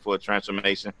through it, looking for a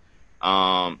transformation,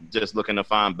 just looking to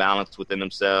find balance within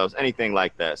themselves, anything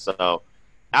like that. So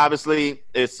obviously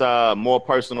it's more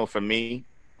personal for me,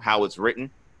 how it's written.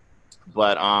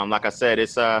 But like I said,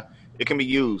 it can be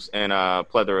used in a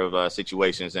plethora of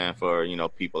situations and for,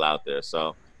 people out there.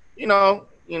 So,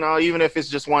 even if it's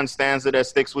just one stanza that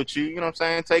sticks with you, you know what I'm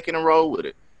saying? Take it and roll with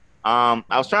it. I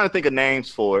was trying to think of names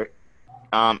for it.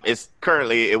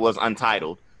 It was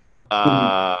untitled.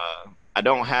 I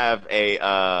don't have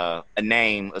a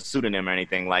name, a pseudonym or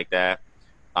anything like that.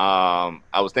 I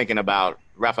was thinking about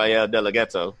Rafael De La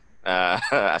Ghetto.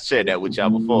 I shared that with y'all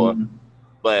before,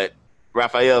 but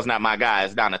Rafael's not my guy.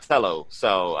 It's Donatello.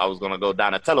 So I was going to go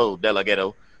Donatello De La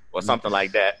Ghetto or something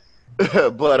like that.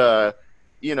 But,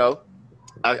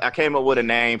 I came up with a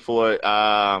name for it.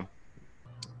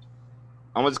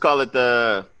 I'm gonna just call it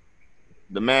the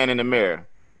man in the mirror,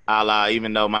 a la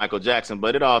even though Michael Jackson,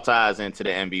 but it all ties into the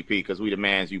MVP because we the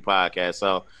Man's You podcast.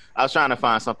 So I was trying to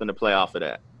find something to play off of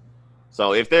that.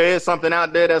 So if there is something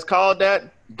out there that's called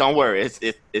that, don't worry.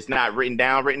 It's not written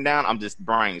down. I'm just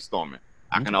brainstorming.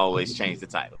 I can always change the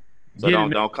title. So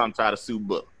don't come try to sue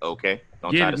Book, okay?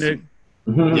 Don't try to sue.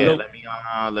 Yeah,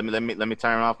 let me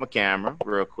turn off my camera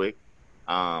real quick.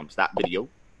 Stop video.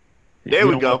 There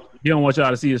we go. He don't want y'all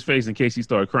to see his face in case he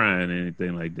start crying or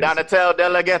anything like that. Donatello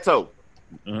Del Ghetto.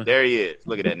 There he is.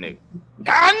 Look at that nigga.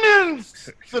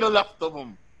 Cannons to the left of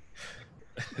him.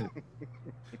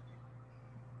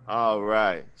 All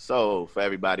right. So for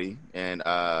everybody and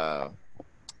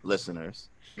listeners,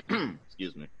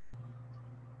 excuse me.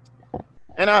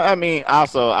 And I mean,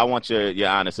 also, I want your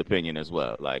honest opinion as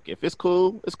well. Like, if it's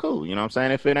cool, it's cool. You know what I'm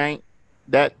saying? If it ain't,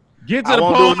 that get to the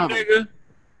point, nigga.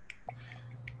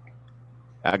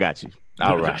 I got you.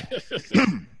 All right.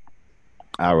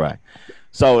 All right.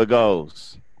 So it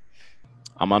goes.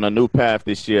 I'm on a new path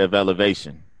this year of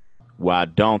elevation, where I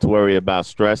don't worry about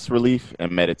stress relief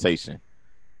and meditation.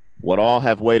 What all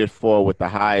have waited for with the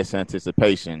highest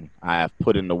anticipation, I have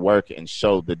put in the work and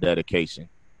showed the dedication.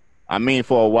 I mean,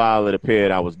 for a while it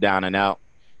appeared I was down and out.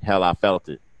 Hell, I felt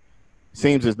it.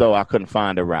 Seems as though I couldn't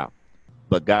find a route.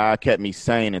 But God kept me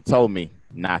sane and told me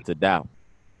not to doubt.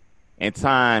 In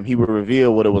time, he would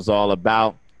reveal what it was all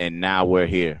about, and now we're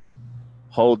here.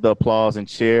 Hold the applause and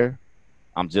cheer.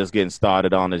 I'm just getting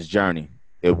started on this journey.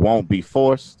 It won't be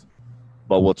forced,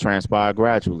 but will transpire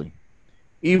gradually.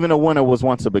 Even a winner was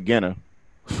once a beginner.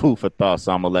 Food for thought,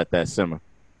 so I'm going to let that simmer.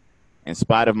 In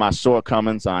spite of my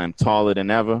shortcomings, I am taller than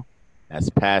ever.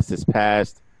 As past is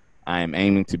past, I am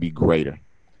aiming to be greater.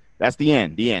 That's the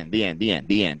end. The end. Good,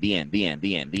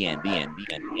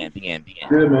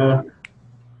 man.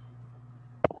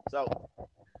 So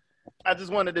I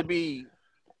just wanted to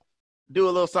do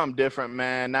a little something different,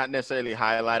 man. Not necessarily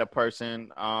highlight a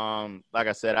person. Like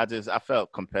I said, I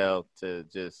felt compelled to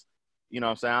just, you know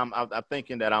what I'm saying? I'm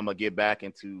thinking that I'm gonna get back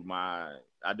into I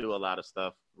do a lot of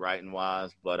stuff writing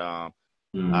wise, but I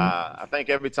think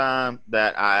every time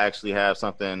that I actually have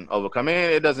something overcome,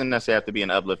 it doesn't necessarily have to be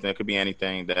an uplifting. It could be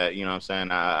anything that, you know what I'm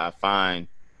saying, I find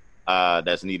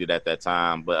that's needed at that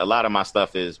time. But a lot of my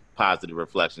stuff is positive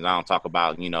reflections. I don't talk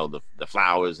about, you know, the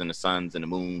flowers and the suns and the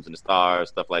moons and the stars,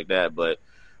 stuff like that. But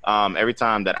every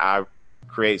time that I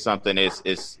create something,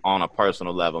 it's on a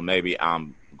personal level. Maybe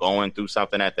I'm going through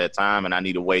something at that time and I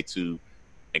need a way to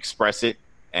express it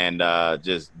and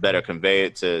just better convey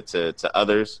it to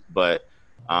others. But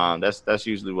that's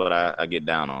usually what I get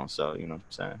down on. So, you know what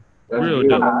I'm saying?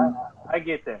 Real I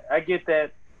get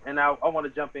that. And I want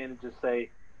to jump in and just say,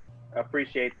 I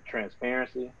appreciate the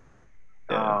transparency.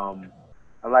 Yeah.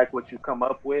 I like what you come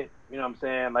up with. You know what I'm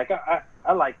saying? Like I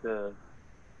like the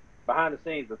behind the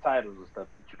scenes, the titles and stuff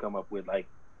that you come up with. Like,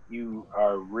 you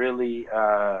are really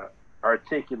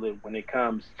articulate when it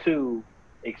comes to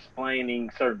explaining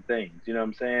certain things. You know what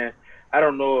I'm saying? I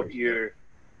don't know if you're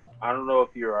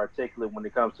articulate when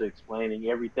it comes to explaining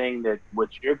everything that what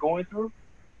you're going through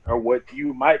or what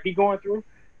you might be going through.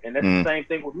 And that's the same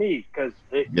thing with me, because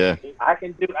I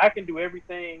can do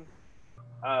everything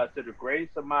to the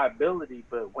greatest of my ability,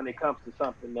 but when it comes to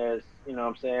something that's, you know what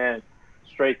I'm saying,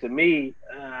 straight to me,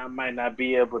 I might not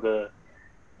be able to,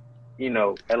 you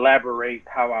know, elaborate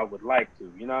how I would like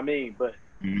to, you know what I mean? But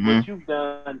what you've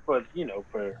done for, you know,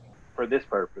 for this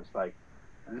purpose, like,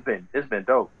 it's been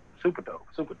dope, super dope.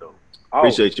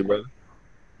 Always. Appreciate you, brother.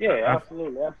 Yeah,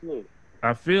 absolutely.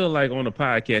 I feel like on the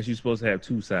podcast, you're supposed to have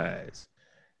two sides.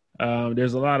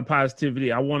 There's a lot of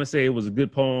positivity. I want to say it was a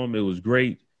good poem. It was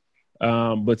great.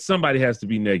 But somebody has to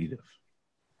be negative.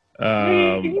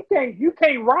 You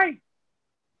can't write.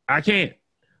 I can't.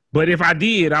 But if I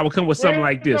did, I would come with something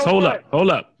like this. Hold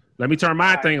up. Let me turn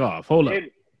my thing off. Hold up.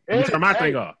 Let me turn my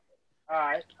thing off. All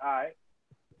right. I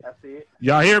see it.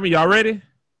 Y'all hear me? Y'all ready?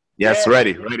 Yes,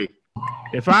 ready.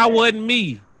 If I wasn't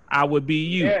me, I would be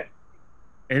you. Yeah.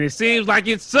 And it seems like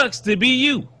it sucks to be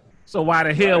you. So why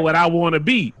the hell would I want to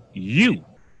be you?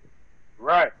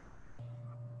 Right.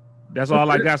 That's all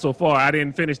I got so far. I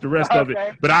didn't finish the rest of it,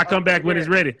 but I'll come back when it's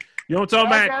ready. You know what I'm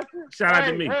talking about? Shout out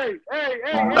to me. Hey.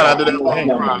 Shout out to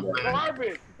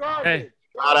that. Garbage.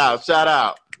 Shout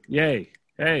out. Yay.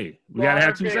 Hey, we got to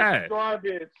have two sides.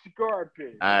 Garbage.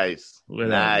 Nice. You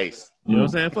know what I'm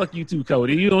saying? Fuck you too,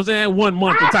 Cody. You know what I'm saying? 1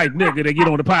 month type nigga that get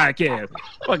on the podcast.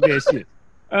 Fuck that shit.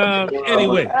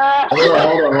 Anyway.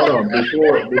 Hold on.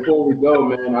 Before we go,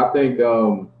 man, I think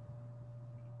I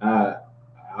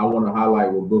want to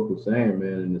highlight what Book was saying,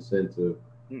 man, in the sense of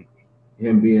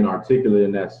him being articulate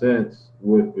in that sense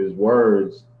with his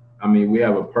words. I mean, we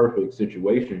have a perfect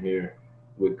situation here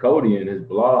with Cody and his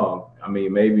blog. I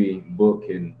mean, maybe Book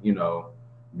can, you know,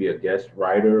 be a guest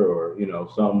writer or, you know,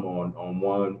 some on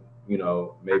one, you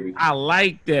know, maybe. I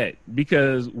like that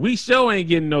because we sure ain't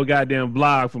getting no goddamn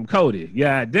blog from Cody.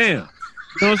 God damn.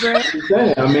 You know what I'm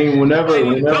saying? I mean, whenever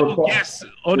guests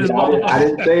on this I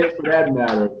didn't say it for that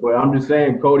matter, but I'm just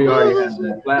saying Cody already has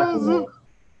that platform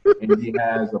and he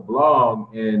has a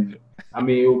blog, and I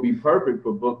mean, it would be perfect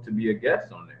for Book to be a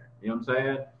guest on there. You know what I'm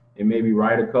saying? And maybe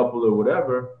write a couple or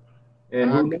whatever. And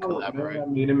who knows, man? I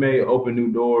mean, it may open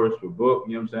new doors for Book.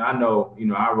 You know what I'm saying? I know, you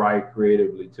know, I write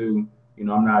creatively too. You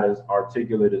know, I'm not as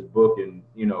articulate as Book and,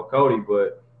 you know, Cody,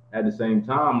 but at the same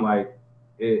time, like,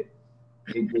 it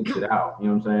gets it out. You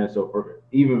know what I'm saying? So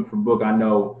even for Book, I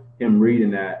know him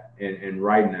reading that and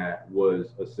writing that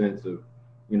was a sense of,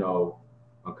 you know,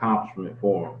 accomplishment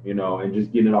for him, you know, and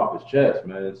just getting it off his chest,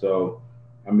 man. So,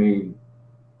 I mean,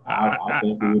 I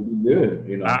think it would be good,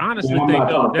 you know. I honestly I'm think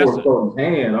not trying that's to force Cody's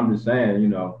hand. I'm just saying, you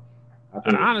know. I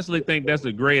honestly think that's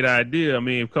a great idea. I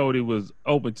mean, if Cody was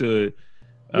open to it,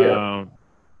 throw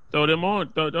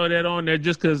that on there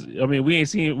just because. I mean, we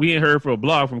ain't heard from a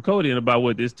blog from Cody in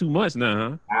about it's 2 months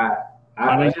now, huh?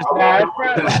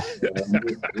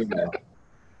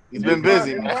 He's been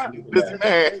busy, man. Busy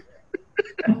man.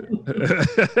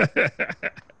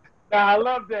 Nah, I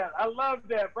love that,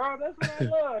 bro. That's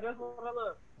what I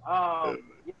love.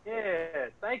 Yeah.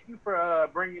 Thank you for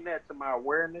bringing that to my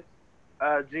awareness,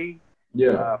 G.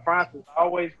 Yeah. Francis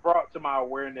always brought to my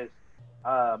awareness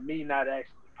me not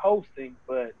actually posting,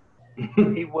 but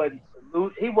he wasn't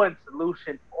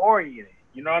solution oriented.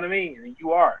 You know what I mean? And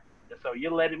you are. And so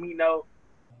you're letting me know,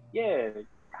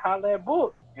 holla at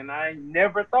Book. And I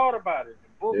never thought about it.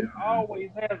 Book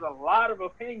always has a lot of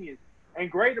opinions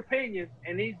and great opinions,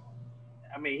 and he's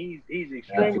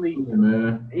extremely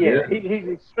he's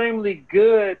extremely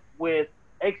good with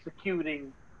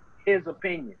executing his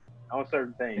opinion on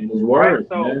certain things. And his words, right?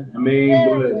 So, man. I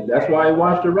mean, but that's why he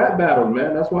watched the rap battle,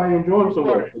 man. That's why he enjoyed them so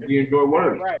much. He enjoyed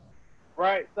words.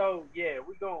 Right. So we're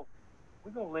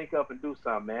gonna link up and do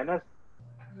something, man.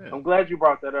 I'm glad you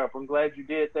brought that up. I'm glad you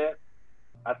did that.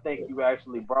 I think you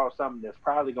actually brought something that's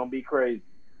probably gonna be crazy.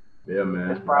 Yeah, man.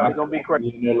 It's probably gonna be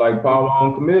crazy. You're like Paul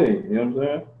on committee. You know what I'm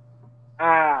saying?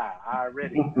 I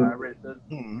already. It's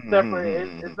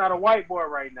not a whiteboard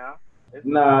right now.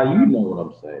 Nah, you know what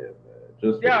I'm saying, man.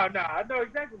 I know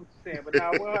exactly what you're saying, but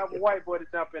now we'll have a whiteboard to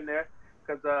jump in there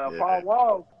because Paul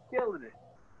Wall's killing it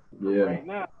right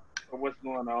now for what's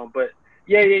going on. But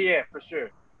yeah, for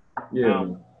sure.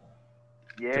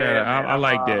 I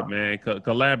like that, man.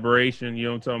 Collaboration, you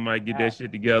know what I'm talking about? Get that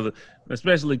shit together.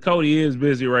 Especially Cody is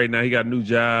busy right now. He got a new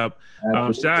job.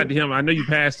 Shout out to him. I know you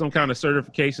passed some kind of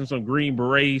certification, some Green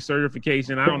Beret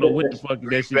certification. I don't know what the fuck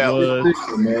that shit was.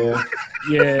 Man.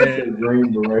 Yeah.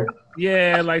 Green Beret.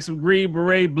 Yeah, like some Green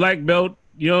Beret, black belt.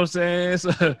 You know what I'm saying?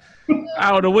 So,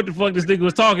 I don't know what the fuck this nigga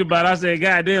was talking about. I said,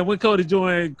 God damn, when Cody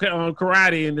joined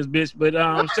karate in this bitch. But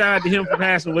shout out to him for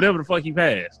passing whatever the fuck he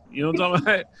passed. You know what I'm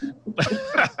talking about?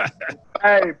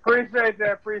 Hey, appreciate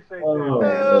that.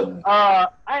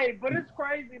 Hey, but it's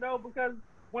crazy, though, because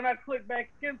when I click back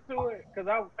into it, because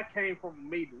I came from a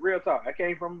meeting, real talk. I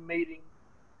came from a meeting,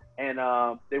 and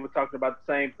they were talking about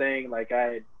the same thing. Like, I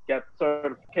had got the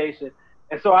certification.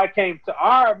 And so I came to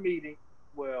our meeting,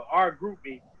 our group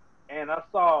meeting, and I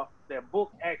saw that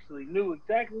Book actually knew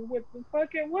exactly what the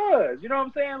fuck it was. You know what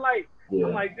I'm saying? Like,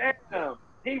 I'm like, damn,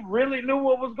 he really knew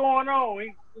what was going on.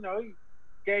 He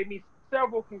gave me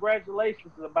several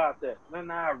congratulations about that,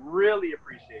 and I really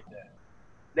appreciate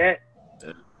that.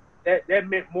 That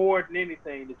meant more than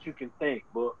anything that you can think.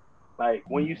 But like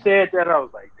when you said that, I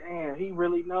was like, damn, he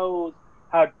really knows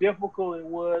how difficult it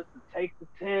was to take the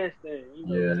test.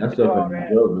 And that's all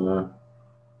that. Joke, man.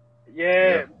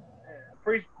 Yeah.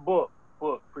 Book.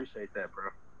 Appreciate that, bro.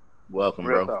 Welcome,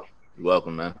 bro. You're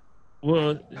welcome, man.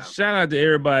 Well, shout out to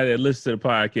everybody that listens to the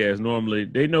podcast. Normally,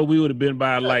 they know we would have been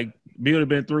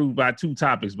through by 2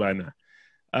 topics by now.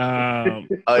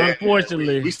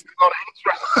 Unfortunately, it's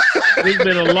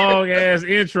been a long ass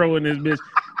intro in this bitch.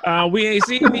 We ain't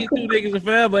seen these 2 niggas in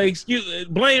forever.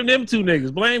 Blame them 2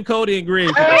 niggas. Blame Cody and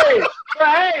Greg. Hey.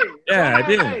 Yeah, I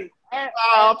did.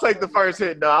 I'll take the first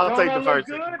hit, dog. I'll take the first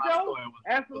hit.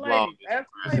 Ask the ladies.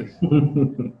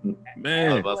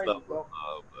 Man.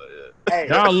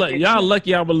 Y'all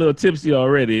lucky I'm a little tipsy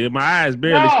already. My eyes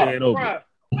barely staying open.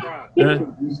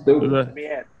 Let me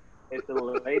ask. If the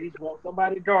ladies want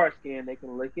somebody dark skinned, they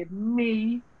can look at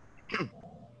me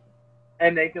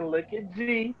and they can look at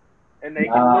G and they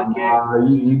can look at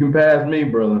you can pass me,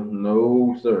 brother.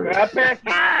 No, sir. I pass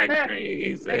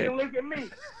you. They can look at me.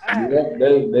 Yeah,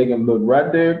 they can look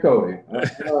right there at Cody. I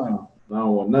don't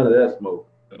want none of that smoke.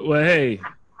 Well, hey,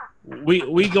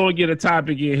 we gonna get a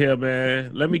topic in here,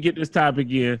 man. Let me get this topic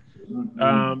in,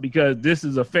 because this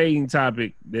is a fading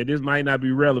topic that this might not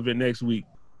be relevant next week.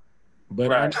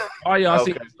 But all y'all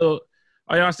seen this little.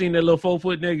 Are y'all seen that little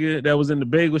 4-foot nigga that was in the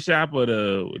bagel shop or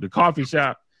the coffee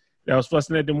shop that was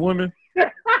fussing at them women?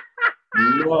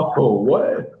 No,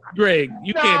 what? Greg,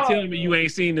 you can't tell me you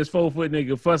ain't seen this 4-foot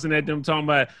nigga fussing at them, talking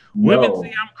about women say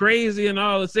I'm crazy and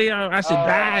all, say I should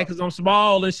die because I'm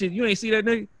small and shit. You ain't see that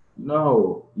nigga?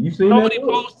 No. You seen Nobody that?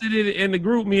 posted it in the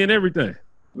group me and everything.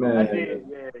 Man. I did.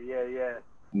 Yeah.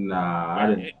 Nah, I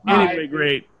didn't. Anyway,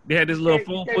 Greg, they had this little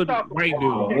 4-foot white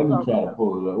dude. Let me try to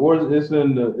pull it up. Where is it? Is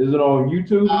it on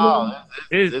YouTube? Oh,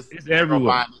 it's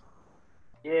everywhere.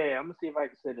 Yeah, I'm gonna see if I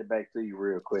can send it back to you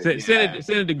real quick. Send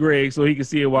it to Greg so he can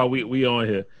see it while we on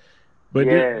here. But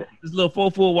this little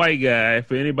 4-foot white guy,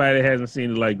 for anybody that hasn't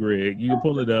seen it like Greg, you can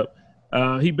pull it up.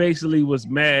 He basically was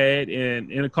mad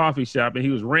in a coffee shop, and he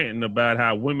was ranting about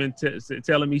how women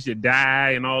tell him he should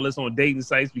die and all this on dating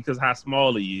sites because how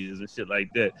small he is and shit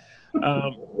like that.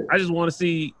 I just want to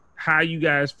see how you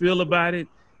guys feel about it.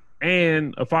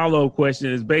 And a follow-up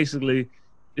question is basically,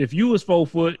 if you was 4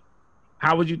 foot,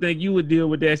 how would you think you would deal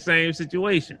with that same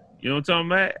situation? You know what I'm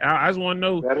talking about? I just want to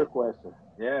know. Better question.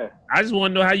 Yeah. I just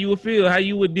want to know how you would feel, how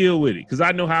you would deal with it, because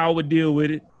I know how I would deal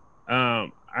with it. I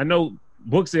know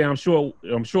Book say I'm short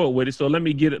with it, so let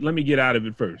me get out of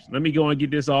it first. Let me go and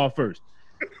get this all first.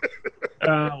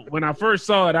 When I first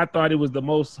saw it, I thought it was the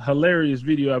most hilarious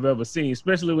video I've ever seen,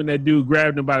 especially when that dude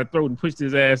grabbed him by the throat and pushed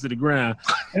his ass to the ground.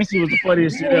 That shit was the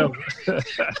funniest shit ever.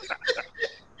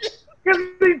 Because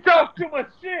he talked too much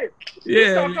shit.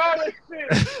 Yeah. He talked all that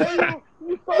shit.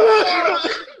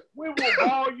 We will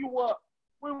ball you up.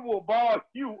 We will ball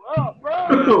you up, bro.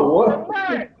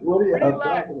 What are you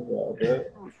talking about, man?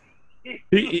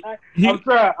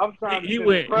 I'm trying.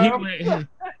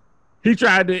 He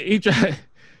tried.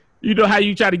 You know how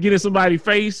you try to get in somebody's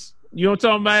face? You know what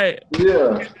I'm talking about?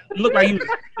 Yeah. It looked like he was a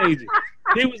teenager.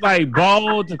 He was like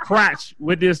bald to crotch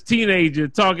with this teenager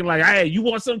talking like, "Hey, you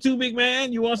want some too, big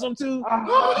man? You want some too?"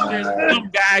 Some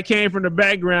guy came from the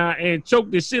background and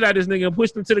choked the shit out of this nigga and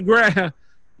pushed him to the ground.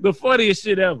 The funniest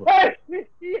shit ever.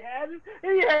 He had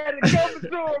it coming to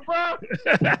him, bro.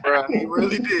 Bro, he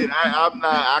really did.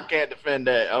 I can't defend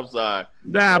that. I'm sorry.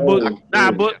 Nah,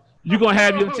 but you gonna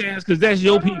have your chance because that's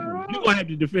your people. You gonna have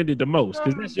to defend it the most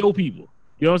because that's your people.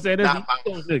 You know what I'm saying? That's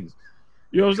those niggas.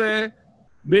 You know what I'm saying?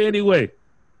 But anyway,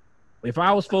 if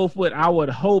I was 4 foot, I would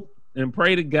hope and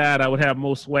pray to God I would have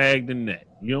more swag than that.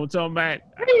 You know what I'm talking about?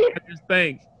 I just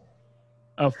think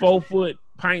a 4 foot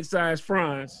pint-sized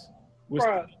France was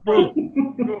bro.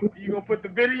 You gonna put the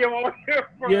video on here?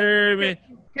 Bro? Yeah, man.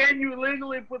 Can you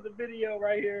legally put the video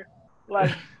right here?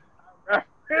 Like,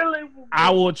 I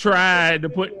will try to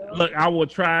put. Look, I will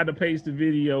try to paste the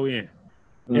video in.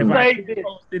 If I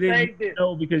post it in,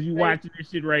 no, because you watching this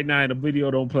shit right now and the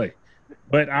video don't play.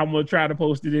 But I'm gonna try to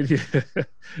post it in here.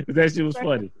 That shit was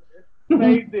funny.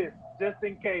 Save this just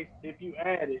in case if you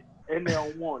add it and they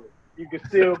don't want it, you can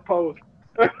still post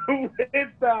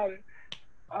inside it.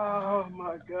 Oh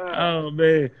my god. Oh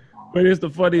man, but it's the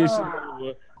funniest shit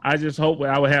ever. I just hope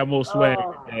I would have more swag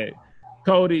with that.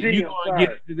 Cody, you gonna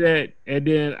get into that, and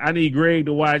then I need Greg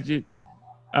to watch it,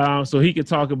 so he can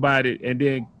talk about it, and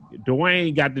then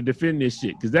Dwayne got to defend this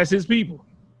shit because that's his people.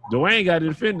 Dwayne got to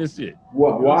defend this shit.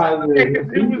 What? Why is it?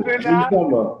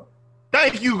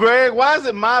 Thank you, Greg. Why is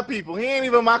it my people? He ain't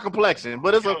even my complexion,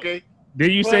 but it's okay.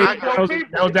 Did you say that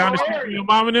was down the street from your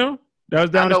mom and them? That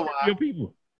was down the street from your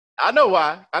people. I know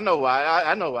why. I know why.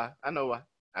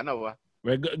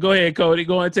 Well, go ahead, Cody.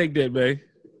 Go and take that, babe.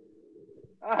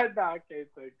 I can't take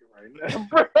it right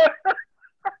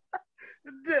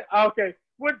now. Okay.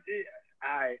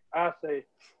 I'll say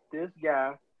this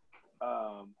guy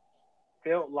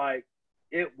felt like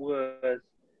it was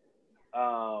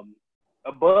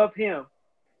above him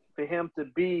for him to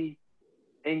be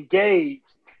engaged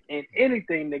in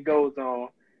anything that goes on.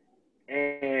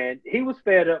 And he was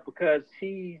fed up because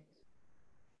he's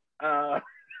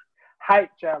height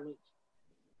challenge.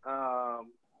 I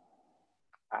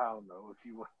don't know if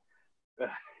you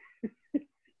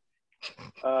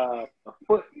want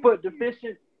foot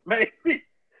deficient, maybe.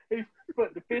 He's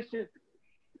foot deficient.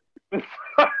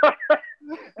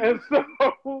 And so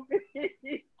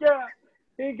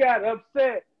he got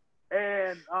upset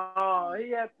and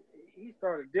he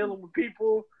started dealing with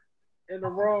people in the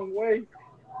wrong way.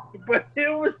 But it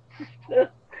was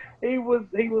just, he was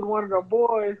one of the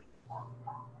boys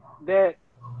that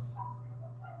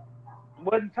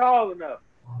wasn't tall enough.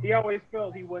 He always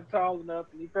felt he wasn't tall enough,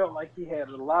 and he felt like he had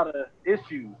a lot of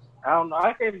issues. I don't know.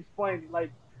 I can't explain it.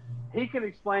 Like, he can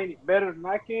explain it better than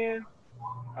I can.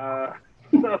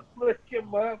 So look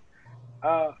him up.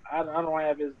 I don't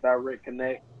have his direct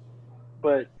connect,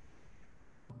 but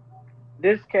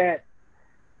this cat.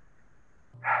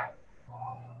 All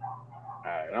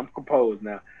right, I'm composed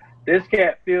now. This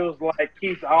cat feels like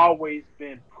he's always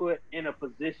been put in a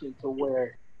position to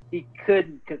where he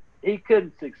couldn't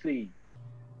succeed.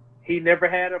 He never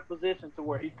had a position to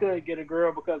where he could get a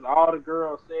girl because all the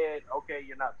girls said, "Okay,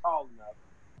 you're not tall enough,"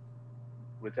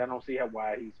 which I don't see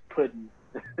why he's putting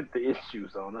the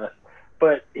issues on us.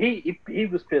 But he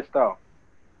was pissed off.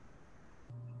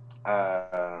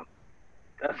 That's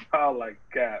all I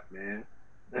got, man.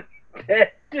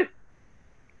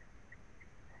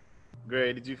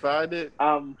 Greg, did you find it?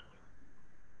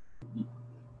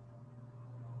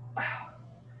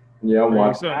 Yeah, I'm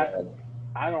watching. I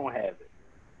don't have it.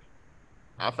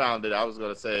 I found it. I was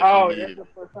gonna say. That's your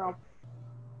first time.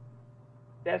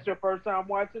 That's your first time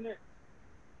watching it.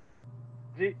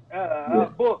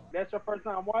 Book. That's your first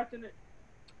time watching it.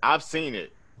 I've seen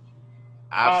it.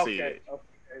 I've seen it. Okay.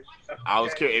 I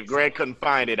was curious. If Greg couldn't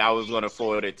find it, I was gonna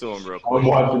forward it to him real quick. I'm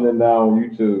watching it now on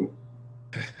YouTube.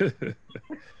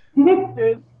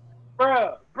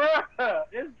 Bruh,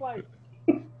 it's like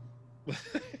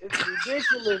it's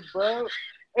ridiculous, bro.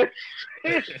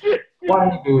 Why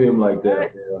you do him like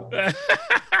that, bro?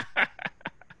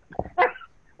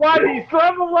 Why do you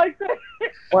slap him like that?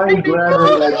 Why you grab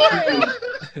him like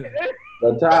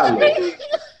the Tyler?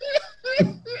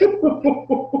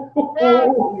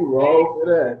 Oh, you wrong for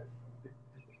that.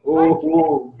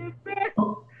 Oh.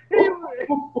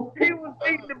 He was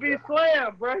needing to be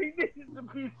slammed, bro. He needed to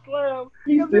be slammed.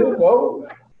 He still goes.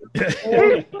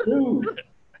 Dude,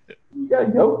 you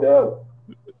got yoked up.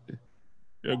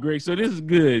 Yeah, Greg, so this is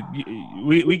good.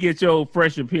 We get your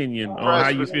fresh opinion on how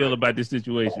you feel about this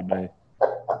situation, man.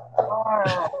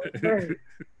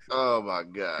 Oh my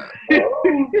God.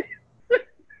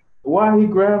 Why he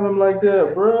grab him like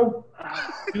that, bro?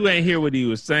 You ain't hear what he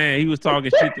was saying. He was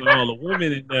talking shit to all the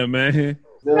women in there, man. He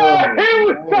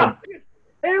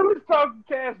was talking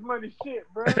Cash Money shit,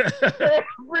 bro.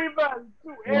 Everybody,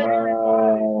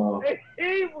 everybody.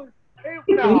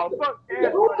 Wow. Fuck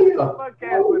Cash Money. Fuck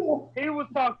Cash Money. He was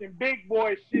talking big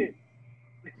boy shit.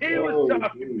 He was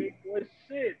talking big boy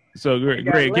shit. So, Greg,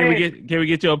 can we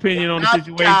get your opinion on the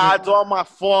situation? God's or my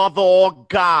father or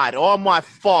God or my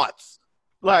thoughts.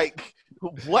 Like,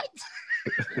 what?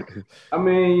 I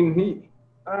mean, he.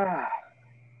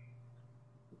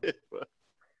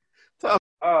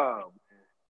 Oh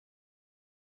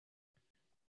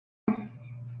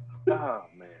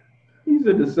man. He's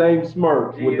in the same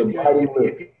smirk with the biting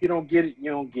lip. If you don't get it, you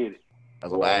don't get it.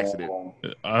 That was an accident.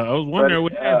 I was wondering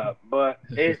what happened. But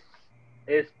it's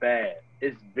bad.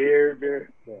 It's very, very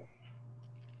bad.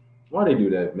 Why they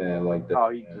do that, man, like that? Oh,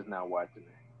 he's just not watching it.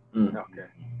 Okay.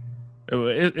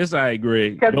 It's all right,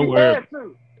 Greg. Don't worry.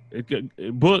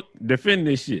 Book, defend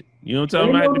this shit. You know what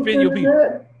I'm talking about? Defend your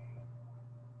people.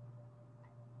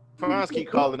 Franz keep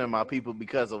calling them my people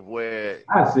because of where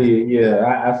I see it. Yeah,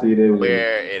 I see it.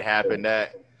 Where it happened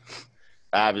at.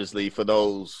 Obviously, for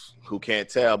those who can't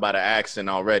tell by the accent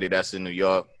already, that's in New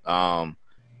York.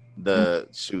 The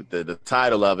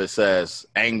title of it says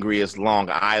 "Angriest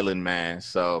Long Island Man."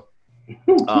 So,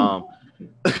 let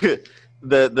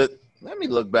me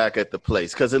look back at the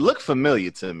place because it looked familiar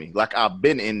to me. Like I've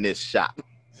been in this shop.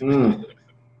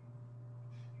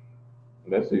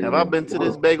 Have I been to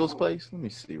this bagels place? Let me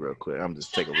see real quick. I'm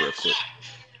just taking real quick.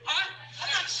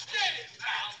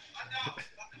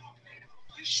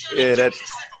 Yeah, that's.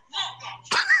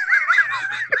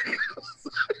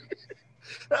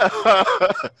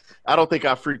 I don't think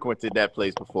I frequented that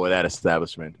place before that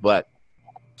establishment, but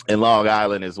in Long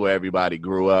Island is where everybody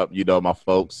grew up. You know, my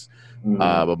folks,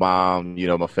 my mom, you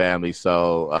know, my family.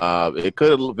 So it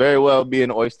could very well be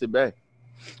in Oyster Bay,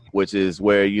 which is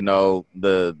where, you know,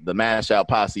 the Mash Out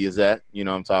Posse is at. You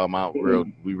know what I'm talking about?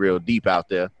 Real deep out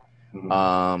there.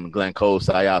 Glen Cove,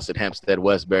 Syosset, Hempstead,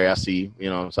 Westbury. I see, you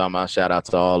know what I'm talking about? Shout out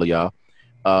to all of y'all.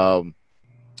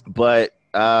 But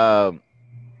oh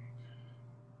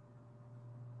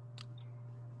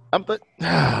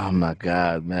my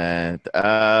God, man.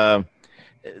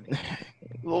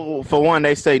 For one,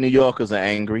 they say New Yorkers are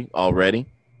angry already.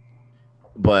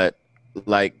 But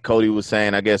like Cody was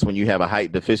saying, I guess when you have a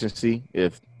height deficiency,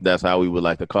 if that's how we would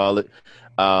like to call it,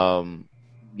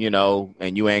 you know,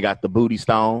 and you ain't got the booty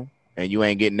stone and you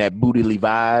ain't getting that bootily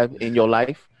vibe in your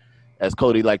life, as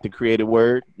Cody like to create a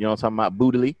word, you know what I'm talking about,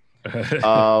 bootily.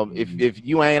 If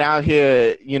you ain't out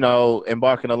here, you know,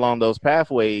 embarking along those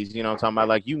pathways, you know what I'm talking about,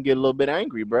 like, you can get a little bit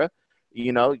angry, bro.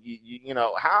 You know, you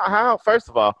know, how first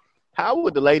of all, how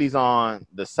would the ladies on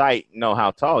the site know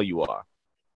how tall you are?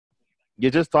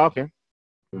 You're just talking.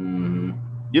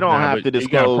 You don't have to disclose. You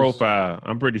got a profile.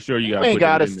 I'm pretty sure you got. You ain't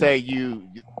got to say you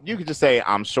can just say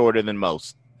I'm shorter than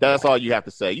most. That's all you have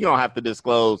to say. You don't have to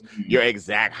disclose your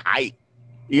exact height.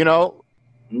 You know,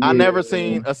 I never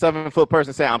seen a 7-foot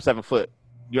person say I'm 7 foot.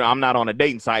 You know, I'm not on a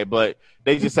dating site, but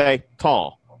they just say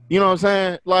tall. You know what I'm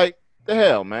saying? Like, the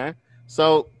hell, man.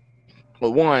 So,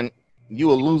 for one,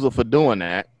 you a loser for doing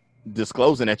that,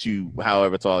 disclosing that you,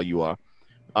 however tall you are.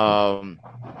 Oh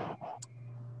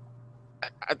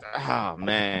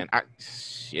man,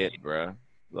 shit, bro.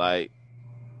 Like,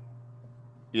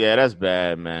 yeah, that's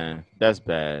bad, man. That's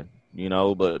bad. You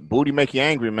know, but booty make you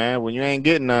angry, man. When you ain't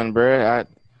getting none, bro.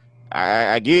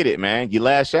 I get it, man. You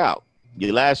lash out.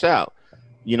 You lash out.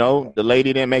 You know, the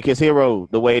lady didn't make his hero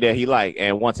the way that he liked.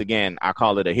 And once again, I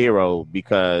call it a hero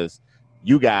because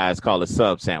you guys call it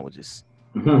sub sandwiches.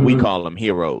 We call them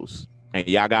heroes. And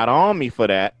y'all got on me for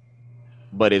that,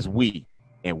 but it's we.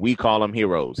 And we call them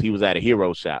heroes. He was at a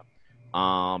hero shop.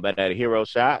 But at a hero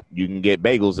shop, you can get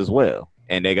bagels as well.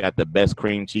 And they got the best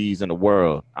cream cheese in the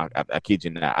world. I kid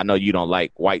you not. I know you don't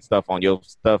like white stuff on your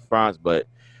stuff, Franz, but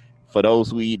for those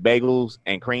who eat bagels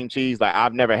and cream cheese, like,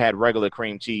 I've never had regular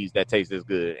cream cheese that tastes as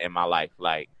good in my life.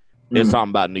 Like, there's something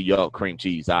about New York cream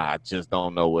cheese. I just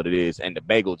don't know what it is. And the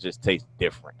bagel just tastes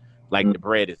different. Like, the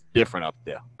bread is different up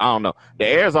there. I don't know. The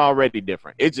air's already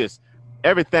different. It's just,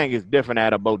 everything is different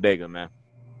at a bodega, man.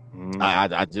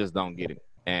 I just don't get it.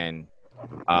 And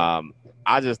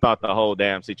I just thought the whole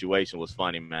damn situation was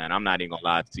funny, man. I'm not even gonna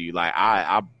lie to you. Like,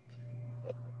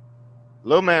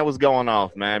 Lil Man was going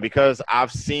off, man, because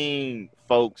I've seen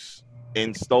folks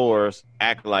in stores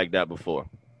act like that before.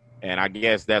 And I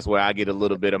guess that's where I get a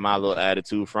little bit of my little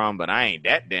attitude from, but I ain't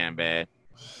that damn bad.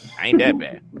 I ain't that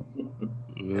bad.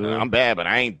 I'm bad, but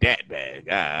I ain't that bad.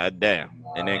 God damn.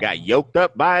 And then got yoked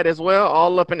up by it as well,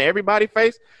 all up in everybody's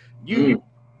face. You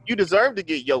deserve to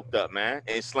get yoked up, man,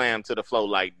 and slammed to the floor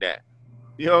like that.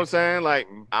 You know what I'm saying? Like,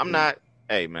 I'm not,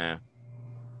 hey, man.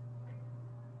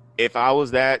 If I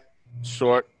was that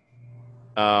short,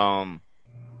 you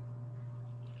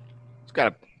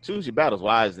gotta choose your battles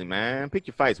wisely, man. Pick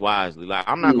your fights wisely. Like,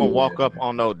 I'm not gonna walk up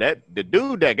on the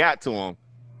dude that got to him.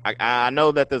 I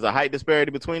know that there's a height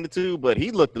disparity between the two, but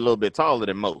he looked a little bit taller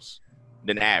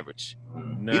than average.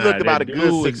 He looked about a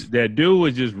good 6. That dude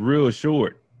was just real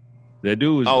short. That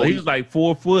dude was he was like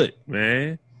 4 foot,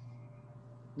 man.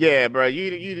 Yeah, bro.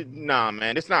 Nah,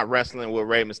 man. It's not wrestling with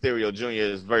Rey Mysterio Jr.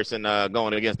 is versus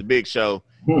going against the Big Show,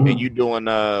 and you doing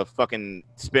fucking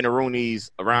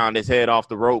spinneroonies around his head off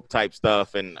the rope type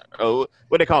stuff, and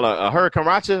what they call a hurricane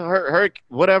racha,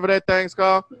 whatever that thing's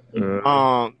called.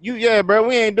 Yeah, bro.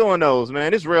 We ain't doing those,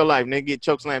 man. It's real life. Nigga get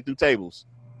choke slammed through tables,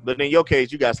 but in your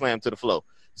case, you got slammed to the floor.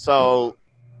 So,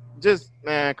 just,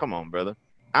 man, come on, brother.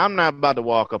 I'm not about to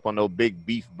walk up on no big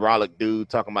beef brolic dude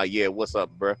talking about, yeah, what's up,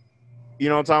 bro? You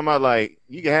know what I'm talking about? Like,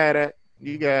 you can have that.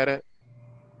 You got it.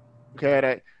 You can have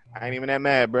that. I ain't even that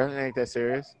mad, bro. It ain't that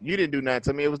serious. You didn't do nothing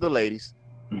to me. It was the ladies.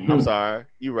 I'm sorry.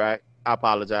 You right. I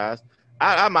apologize.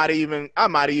 I might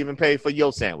have even paid for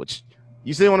your sandwich.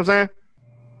 You see what I'm saying?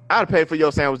 I'd pay for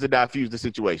your sandwich to diffuse the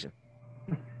situation.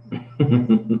 I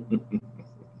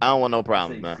don't want no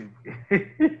problems, man.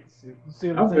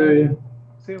 See what I'm saying?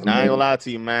 I ain't gonna lie to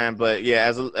you, man, but yeah,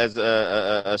 as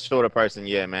a shorter person,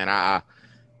 yeah, man, I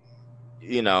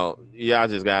you know, y'all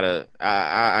just gotta.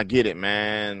 I get it,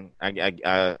 man.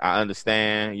 I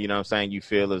understand. You know what I'm saying? You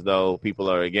feel as though people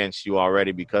are against you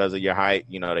already because of your height.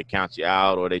 You know, they count you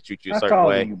out or they treat you a certain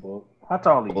way. How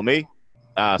tall are you? Well, me,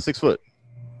 6 foot,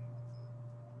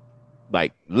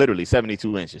 like literally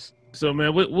 72 inches. So,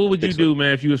 man, what would you do,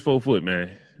 man, if you was 4 foot,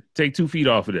 man? Take 2 feet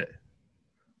off of that.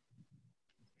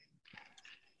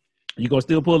 You gonna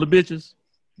still pull the bitches?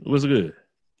 What's good?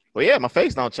 Well, yeah, my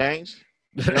face don't change.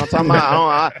 You know what I'm talking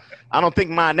about? I don't think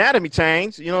my anatomy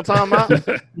changed. You know what I'm talking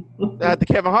about? I had to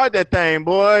Kevin Hart that thing,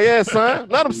 boy. Yeah, son.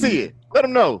 Let them see it. Let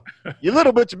them know. You're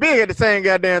little, but you're big at the same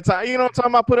goddamn time. You know what I'm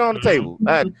talking about? Put it on the table.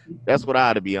 That's what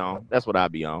I'd be on. That's what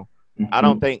I'd be on. I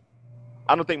don't think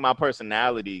my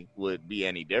personality would be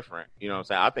any different. You know what I'm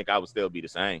saying? I think I would still be the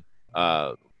same.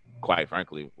 Quite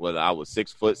frankly, whether I was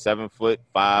 6 foot, 7 foot,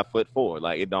 5'4",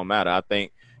 like it don't matter. I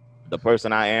think the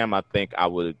person I am, I think I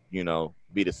would, you know,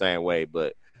 be the same way,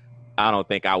 but I don't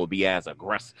think I would be as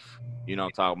aggressive. You know what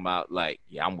I'm talking about? Like,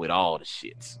 yeah, I'm with all the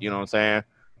shits. You know what I'm saying?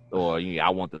 Or I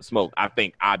want the smoke. I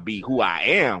think I'd be who I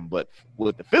am, but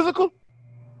with the physical,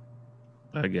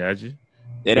 I got you.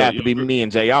 It'd have to be me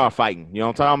and JR fighting. You know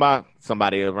what I'm talking about?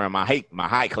 Somebody around my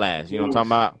height class. You know what I'm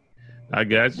talking about? I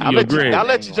got you. I'll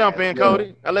let you jump in,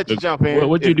 Cody. I'll let you jump in.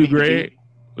 What you do, Greg?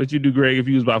 What you do, Greg, if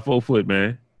you was about 4 foot,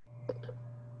 man?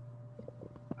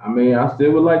 I mean, I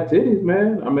still would like titties,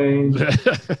 man. I mean,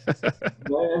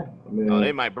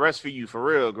 they might breastfeed you for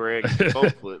real, Greg. 4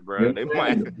 foot, bro. They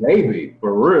might. Baby,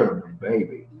 for real,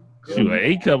 baby. Shoot, an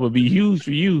A cup would be huge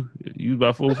for you. You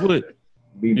about 4 foot.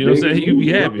 You know what I'm saying? You'd be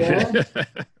happy.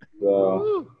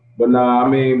 But nah, I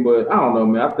mean, but I don't know,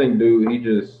 man. I think, dude, he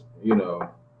just, he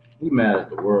mad at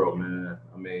the world, man.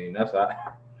 I mean, that's how,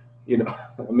 I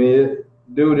mean,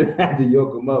 dude didn't have to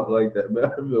yoke him up like that, man.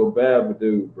 I feel bad for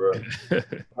dude, bro.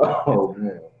 Oh,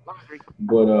 man.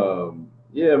 But,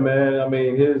 yeah, man, I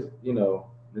mean, his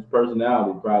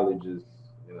personality probably just,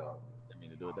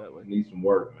 needs some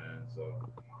work, man, so.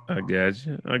 I got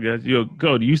you. Yo,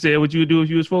 Cody, you said what you would do if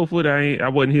you was 4 foot? I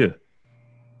wasn't here.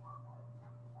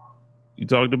 You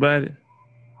talked about it?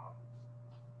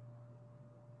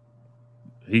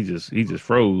 He just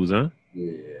froze, huh?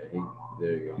 Yeah,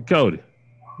 there you go. Cody,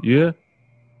 yeah?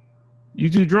 You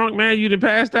too drunk, man? You done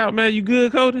passed out, man? You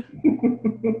good, Cody?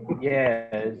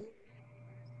 Yeah.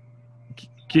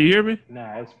 Can you hear me?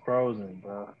 Nah, it's frozen,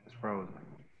 bro. It's frozen.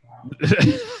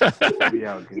 He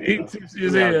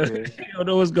don't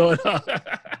know what's going on.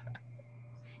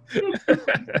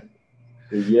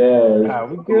 Yeah.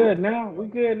 We good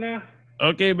now.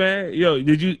 Okay, man. Yo,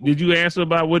 did you answer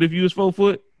about what if you was 4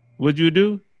 foot? What'd you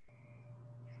do?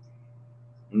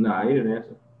 Nah, he didn't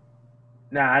answer.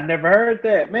 Nah, I never heard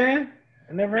that, man.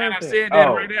 I said that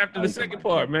right after the second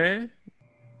part, man.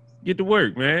 Get to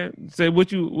work, man. Say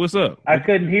what's up. I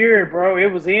couldn't hear it, bro. It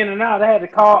was in and out. I had to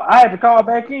call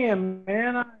back in,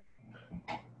 man. I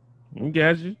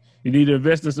got you. You need to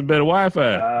invest in some better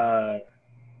Wi-Fi.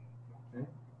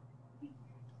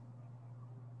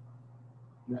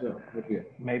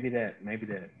 Maybe that.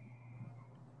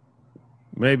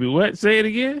 Maybe what? Say it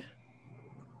again.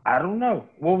 I don't know.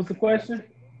 What was the question?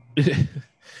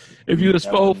 If you was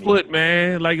 4 foot,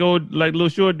 man, like little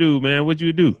short dude, man, what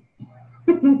you do?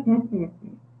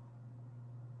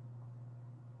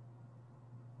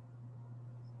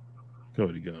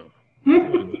 Cody gone. What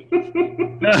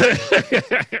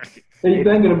you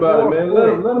thinking about it, man?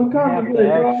 Let him concentrate.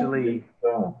 Actually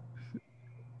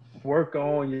work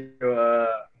on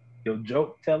your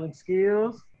joke telling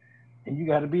skills, and you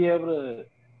got to be able to.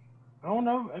 I don't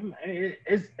know.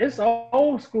 It's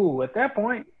old school at that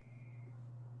point.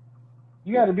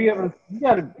 You got to be able to. You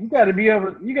got to be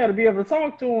able to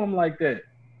talk to him like that.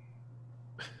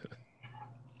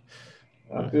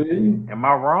 Am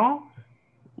I wrong?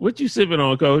 What you sipping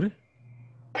on, Cody?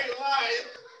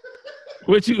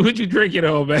 What you drinking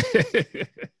on, man? That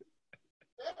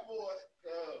boy,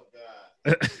 oh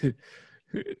God.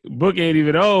 Book ain't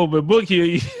even old, but Book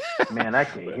here. Man, I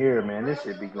can hear, man. This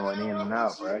should be going in and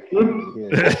out, bro. I can't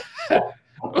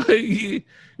hear.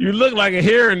 You look like a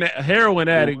heroin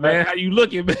addict, man. How you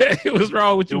looking, man? What's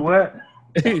wrong with you? What?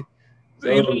 So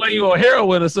you look like you on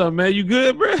heroin or something, man. You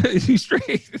good, bro? You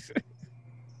straight?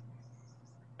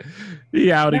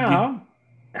 He out again.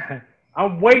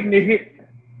 I'm waiting to hit,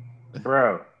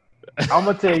 bro. I'm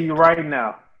gonna tell you right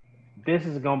now. This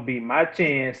is gonna be my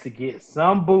chance to get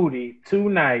some booty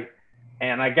tonight,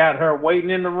 and I got her waiting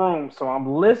in the room, so I'm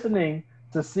listening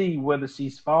to see whether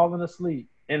she's falling asleep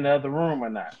in the other room or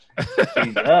not.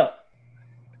 She's up.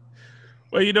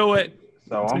 Well, you know what?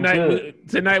 So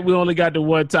tonight we only got the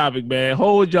one topic, man.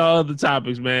 Hold y'all other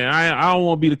topics, man. I don't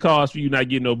want to be the cause for you not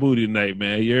getting no booty tonight,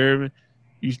 man. You hear me?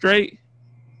 You straight?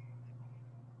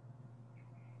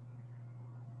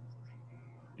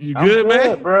 You good,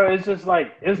 man? Bro, it's just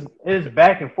like it's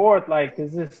back and forth, like,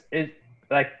 cause it's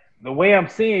like the way I'm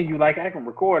seeing you, like I can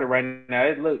record it right now.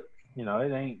 It look, it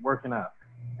ain't working out,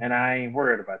 and I ain't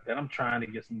worried about that. I'm trying to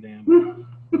get some damn.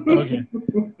 Okay.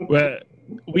 Well,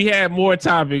 we had more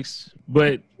topics,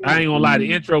 but I ain't gonna lie,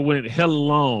 the intro went hella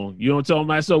long. You know what I'm talking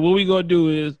about? So what we gonna do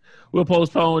is we'll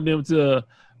postpone them to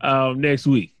next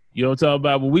week. You know what I'm talking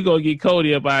about? But we gonna get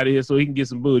Cody up out of here so he can get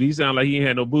some booty. He sound like he ain't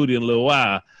had no booty in a little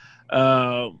while.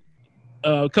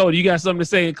 Cody, you got something to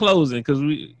say in closing? Because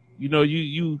I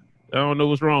don't know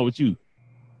what's wrong with you.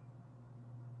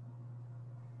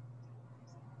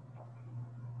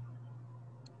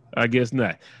 I guess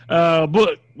not.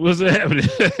 Book, what's happening?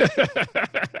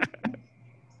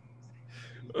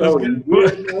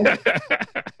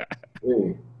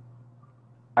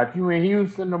 If you in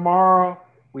Houston tomorrow,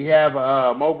 we have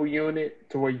a mobile unit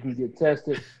to where you can get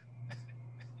tested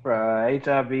for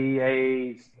HIV,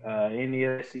 AIDS, any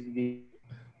STD.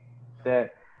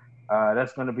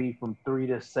 That's going to be from 3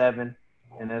 to 7,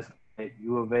 and that's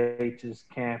U of H's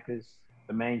campus,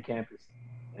 the main campus,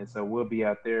 and so we'll be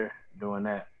out there doing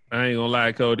that. I ain't gonna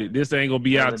lie, Cody. This ain't gonna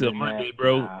be out till Monday,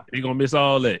 bro. They gonna miss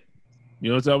all that. You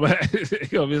know what I'm talking about? They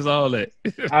gonna miss all that.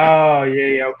 Oh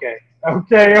yeah, okay.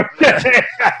 yeah,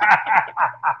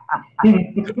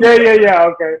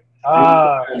 okay.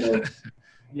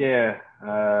 Yeah.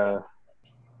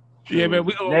 Yeah, man,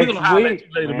 we gonna holler at you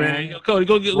later, man. Yo, Cody,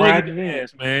 go get your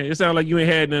ass, man. It sounds like you ain't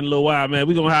had nothing in a little while, man.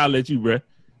 We gonna holler at you, bro.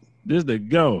 This the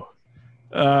go.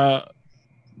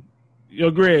 Yo,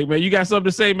 Greg, man, you got something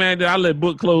to say, man? I'll let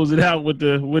Book close it out with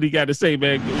what he got to say,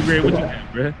 man. Greg, what you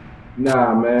got, bro?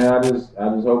 Nah, man, I just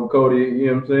hope Cody, you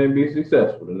know what I'm saying, be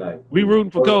successful tonight. We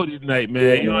rooting for Cody tonight, man.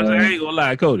 Yeah, you know what I'm saying? I ain't gonna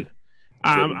lie, Cody.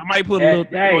 I might put a little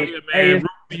thing on here,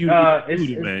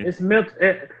 man. It's mental.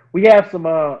 We have some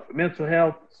mental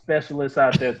health specialists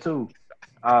out there too.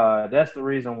 That's the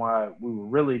reason why we were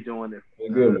really doing it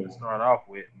to start off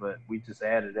with, but we just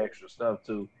added extra stuff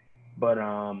too. But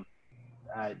the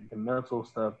mental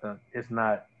stuff, it's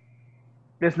not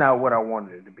what I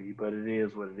wanted it to be, but it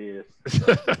is what it is.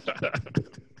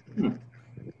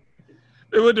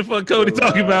 Hey, what the fuck Cody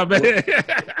talking about, man?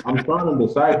 I'm trying to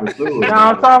decipher through it.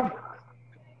 No,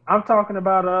 I'm talking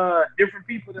about different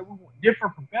people that we want,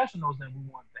 different professionals that we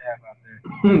want to have out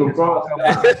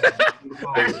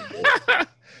there.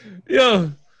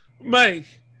 Yo, Mike.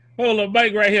 Hold on,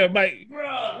 Mike right here, Mike.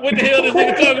 What the hell this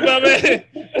nigga talking about, man?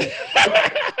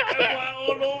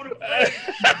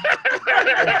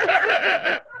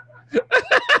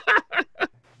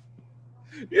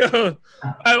 Yo,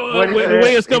 the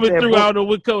way it's coming through, I don't know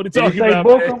what Cody talking about,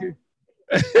 man.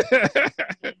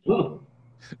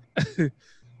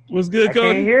 What's good, Cody?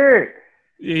 I can't hear it.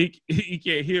 Yeah, he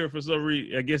can't hear it for some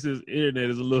reason. I guess his internet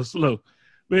is a little slow.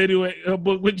 But anyway,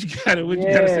 what you got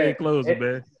to say in closing,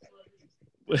 man?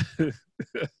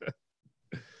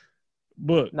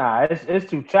 Book. Nah, it's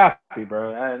too choppy,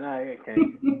 bro. I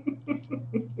can't.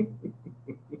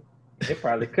 They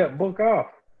probably cut Book off.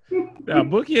 Now,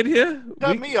 Book in here?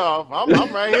 Cut me off.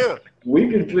 I'm right here. We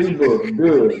can see Book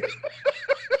good.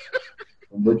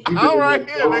 But you I'm right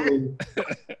here, nigga.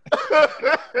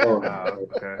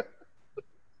 Okay.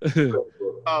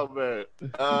 Oh man.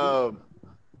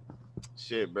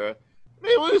 Shit, bro. Man,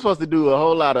 we were supposed to do a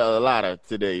lot of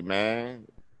today, man.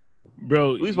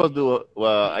 Bro, we supposed to do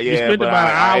you spent about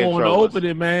an hour on the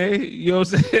opening, man. You know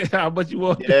what I'm saying? How much you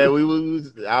want? Yeah,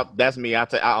 that's me. I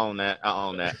own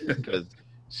that. Because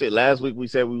shit, last week we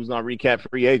said we was gonna recap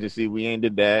free agency. We ain't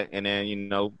did that, and then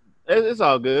it's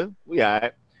all good. We all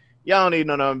right. Y'all don't need to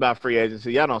know nothing about free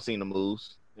agency. Y'all don't see the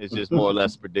moves. It's just more or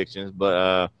less predictions.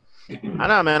 But I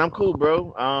know, man. I'm cool,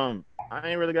 bro. I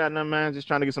ain't really got nothing, man. Just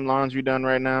trying to get some laundry done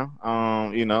right now.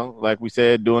 Like we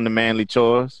said, doing the manly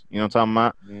chores. You know what I'm talking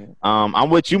about? Yeah. I'm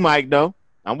with you, Mike, though.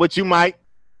 I'm with you, Mike.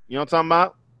 You know what I'm talking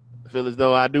about? I feel as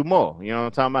though I do more. You know what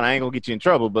I'm talking about? I ain't going to get you in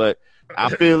trouble, but I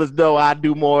feel as though I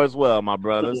do more as well, my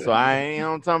brother. So I ain't, you know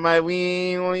what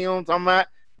I'm talking about?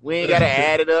 We ain't got to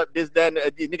add it up, this, that,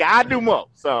 and nigga, I do more.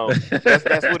 So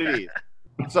that's what it is.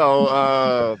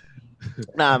 So,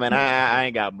 nah, man, I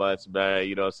ain't got much, but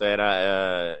you know what I'm saying?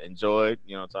 I enjoyed,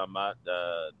 you know what I'm talking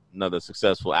about, another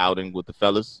successful outing with the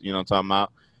fellas, you know what I'm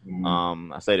talking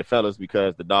about. I say the fellas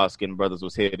because the Dark Skin Brothers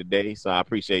was here today, so I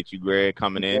appreciate you, Greg,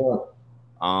 coming in.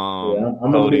 I'm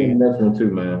gonna be in the next one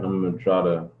too, man. I'm gonna try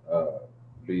to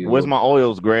be. Where's my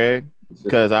oils, Greg?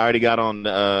 Because I already got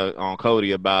on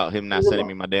Cody about him not sending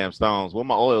me my damn stones. Where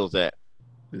my oils at?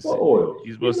 What oils?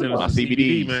 He's supposed to send us my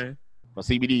CBDs, man. My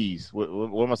CBDs.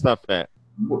 Where my stuff at?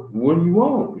 What do you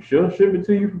want? She'll ship it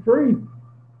to you for free.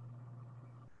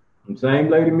 The same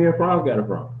lady me and Franz got it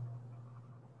from.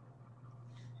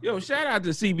 Yo, shout out to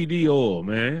CBD oil,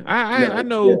 man. I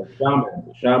know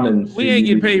Shaman we ain't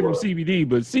getting paid from CBD,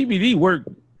 but CBD work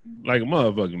like a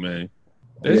motherfucker, man.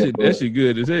 That shit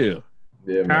good as hell.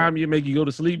 Yeah, time you make you go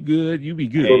to sleep good, you be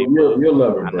good. Hey, you'll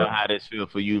love it, bro. I know how this feel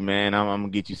for you, man. I'm gonna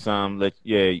get you some.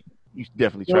 You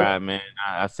definitely try, man.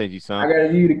 I send you some. I gotta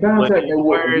give you the contact.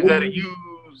 Where that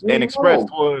use and express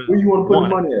towards where you want to put the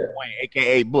money at?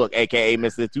 AKA Book, AKA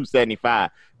Mr. 275.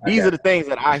 These are the things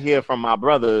that I hear from my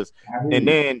brothers, and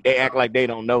then they act like they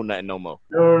don't know nothing no more.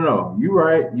 No. You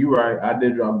right. I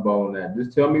did drop the ball on that.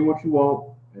 Just tell me what you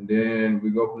want, and then we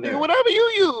go from there. Whatever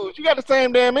you use, you got the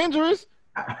same damn injuries.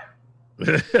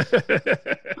 Shit, just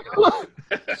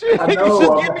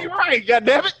get me right,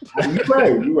 goddammit.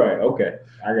 You right. Okay,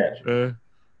 I got you.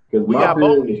 Because we got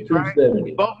both knees, 270.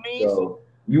 Right? Both knees. So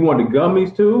you want the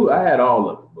gummies too? I had all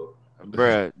of them.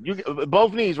 Bruh, you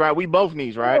both knees, right? We both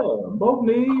knees, right? Yeah, both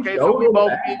knees. Okay, so we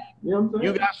both knees. You know what I'm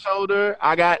saying? You got shoulder.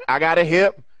 I got a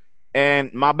hip.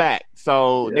 and my back.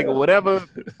 So, nigga, whatever,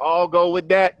 all go with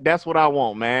that. That's what I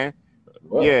want, man.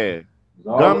 Well, yeah.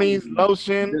 Gummies,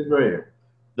 lotion,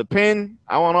 the pen.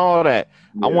 I want all that.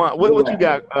 Yeah. I want what you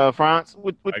got, France?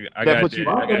 I got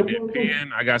that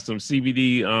pen. I got some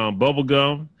CBD bubble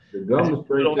gum. The gum is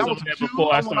straight.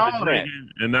 Before I started drinking,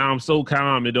 and now I'm so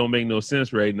calm it don't make no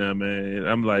sense right now, man.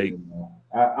 I'm like,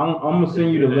 I'm gonna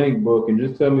send you the link book and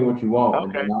just tell me what you want,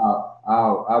 and then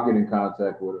I'll get in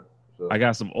contact with her. So. I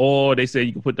got some oil. They say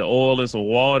you can put the oil in some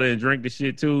water and drink the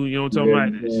shit too. You know what I'm talking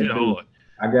about? That shit hard.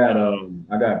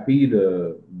 I got P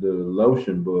the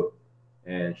lotion book,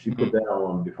 and she put that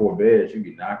on before bed. She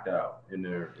get knocked out in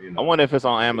there. You know. I wonder if it's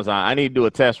on Amazon. I need to do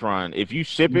a test run. If you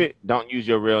ship it, don't use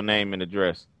your real name and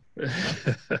address. No,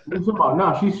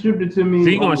 she shipped it to me.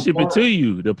 She gonna ship it to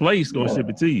you. The place gonna ship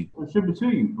it to you. She'll ship it to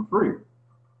you for free.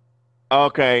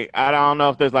 Okay, I don't know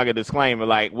if there's like a disclaimer,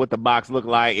 like what the box look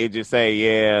like. It just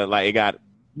say, like it got.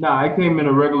 Nah, it came in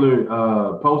a regular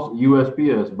post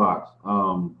USPS box,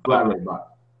 flat rate box.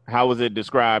 How was it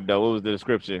described though? What was the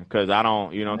description? Because I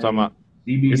don't, you know what I'm talking about.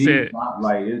 CBD,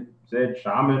 it said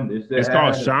shaman. It's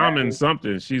called shaman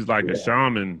something. She's like a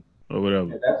shaman or whatever.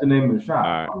 Yeah, that's the name of the shop.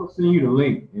 Right. I'm gonna send you the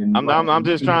link. I'm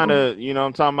just trying to, you know what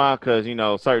I'm talking about, because you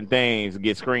know certain things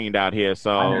get screened out here.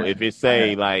 So if it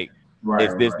say like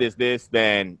it's this,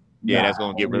 then that's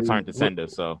gonna get returned to sender.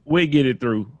 So we get it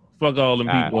through. Fuck all them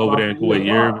people over there in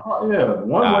Kuwait.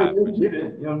 One way to get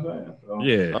it. You know what I'm saying? So.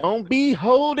 Yeah. Don't be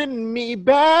holding me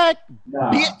back,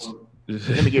 bitch.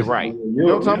 Let me get right. You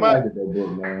know what I'm talking about? That book,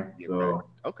 man. So,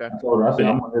 okay. I told her, I said,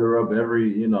 I'm gonna hit her up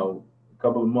every,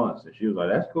 couple of months, and she was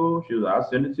like, "That's cool." She was like, "I'll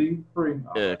send it to you free."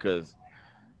 Yeah, because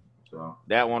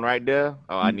that one right there,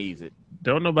 I need it.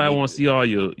 Don't nobody want to see all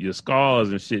your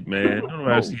scars and shit, man. Don't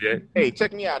nobody see that. Hey,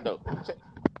 check me out though.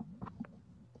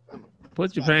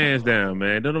 Put your pants down,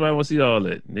 man. Don't nobody want to see all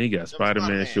that. And then you got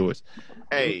Spider-Man shorts.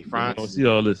 Hey, France. Don't see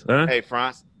all this, huh? Hey,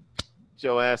 France. Get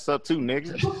your ass up too,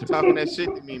 nigga. Talking that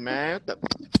shit to me, man.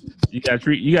 You gotta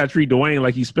treat Dwayne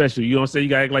like he's special. You don't say you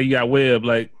gotta act like you got web,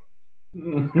 like.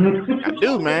 I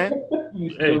do, man.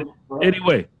 Hey,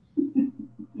 anyway,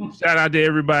 shout out to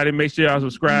everybody. Make sure y'all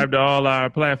subscribe to all our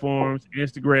platforms: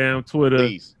 Instagram, Twitter,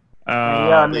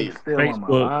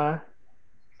 Facebook.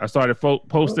 I started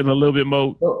posting a little bit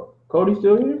more. Cody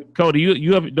still here? Cody,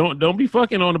 you don't be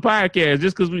fucking on the podcast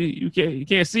just because you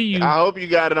can't see you. I hope you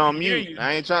got it on mute.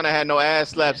 I ain't trying to have no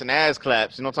ass slaps and ass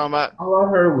claps. You know what I'm talking about? All I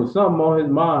heard was something on his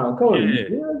mind. Cody,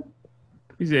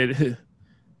 he said.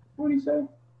 What did he say?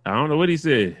 I don't know what he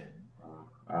said.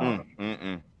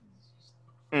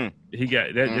 He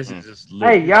got that. This is just.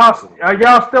 Hey, y'all, are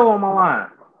y'all still on my line?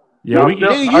 Yeah, are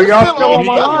y'all still on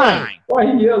my line?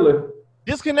 Why he yelling?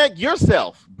 Disconnect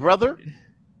yourself, brother.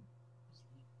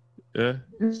 Yeah.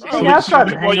 Hey, I tried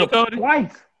to hang up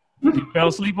twice. He fell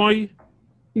asleep on you?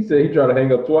 He said he tried to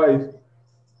hang up twice.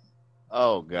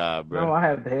 Oh God, bro. No, I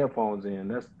have the headphones in.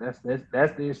 That's the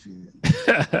issue.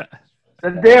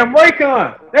 That damn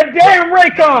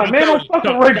Raycon. Man. Don't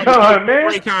fucking Raycon, man.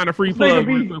 Raycon, a free plug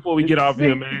before we get off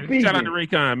here, man. Shout out to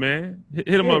Raycon, man. Hit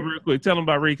him up real quick. Tell him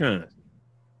about Raycon.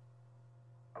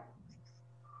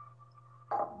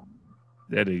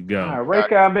 There you go. All right,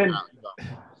 Raycon been.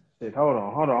 Hold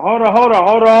on.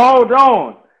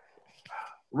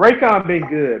 Raycon been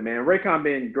good, man. Raycon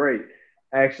been great,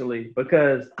 actually,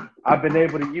 because I've been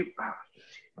able to.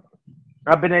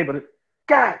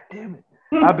 God damn it.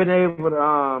 I've been able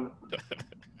to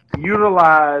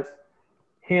utilize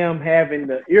him having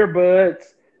the earbuds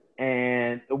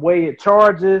and the way it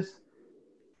charges.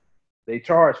 They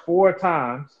charge 4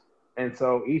 times, and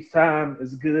so each time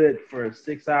is good for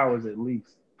 6 hours at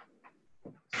least.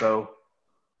 So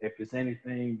if it's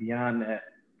anything beyond that,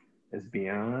 it's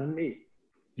beyond me.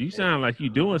 You sound like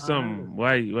you're doing something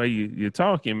while you're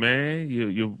talking, man.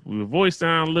 Your voice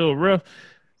sounds a little rough.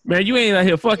 Man, you ain't out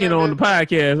here fucking on the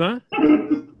podcast, huh?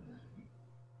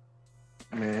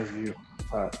 Man, it's you.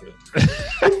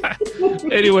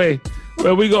 Podcast. Anyway,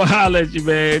 well, we gonna holler at you,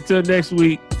 man. Until next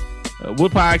week.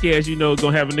 What podcast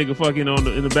gonna have a nigga fucking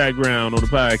in the background on the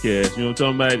podcast? You know what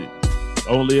I'm talking about?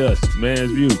 Only us,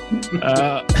 Man's View.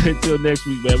 Until next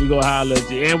week, man. We gonna holler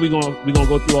at you, and we gonna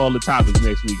go through all the topics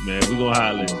next week, man. We gonna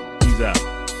holler at you. Peace out.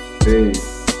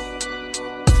 Peace.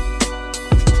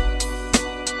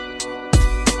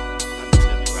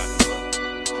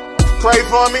 Pray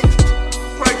for me.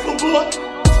 Pray for book. Do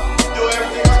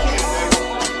everything I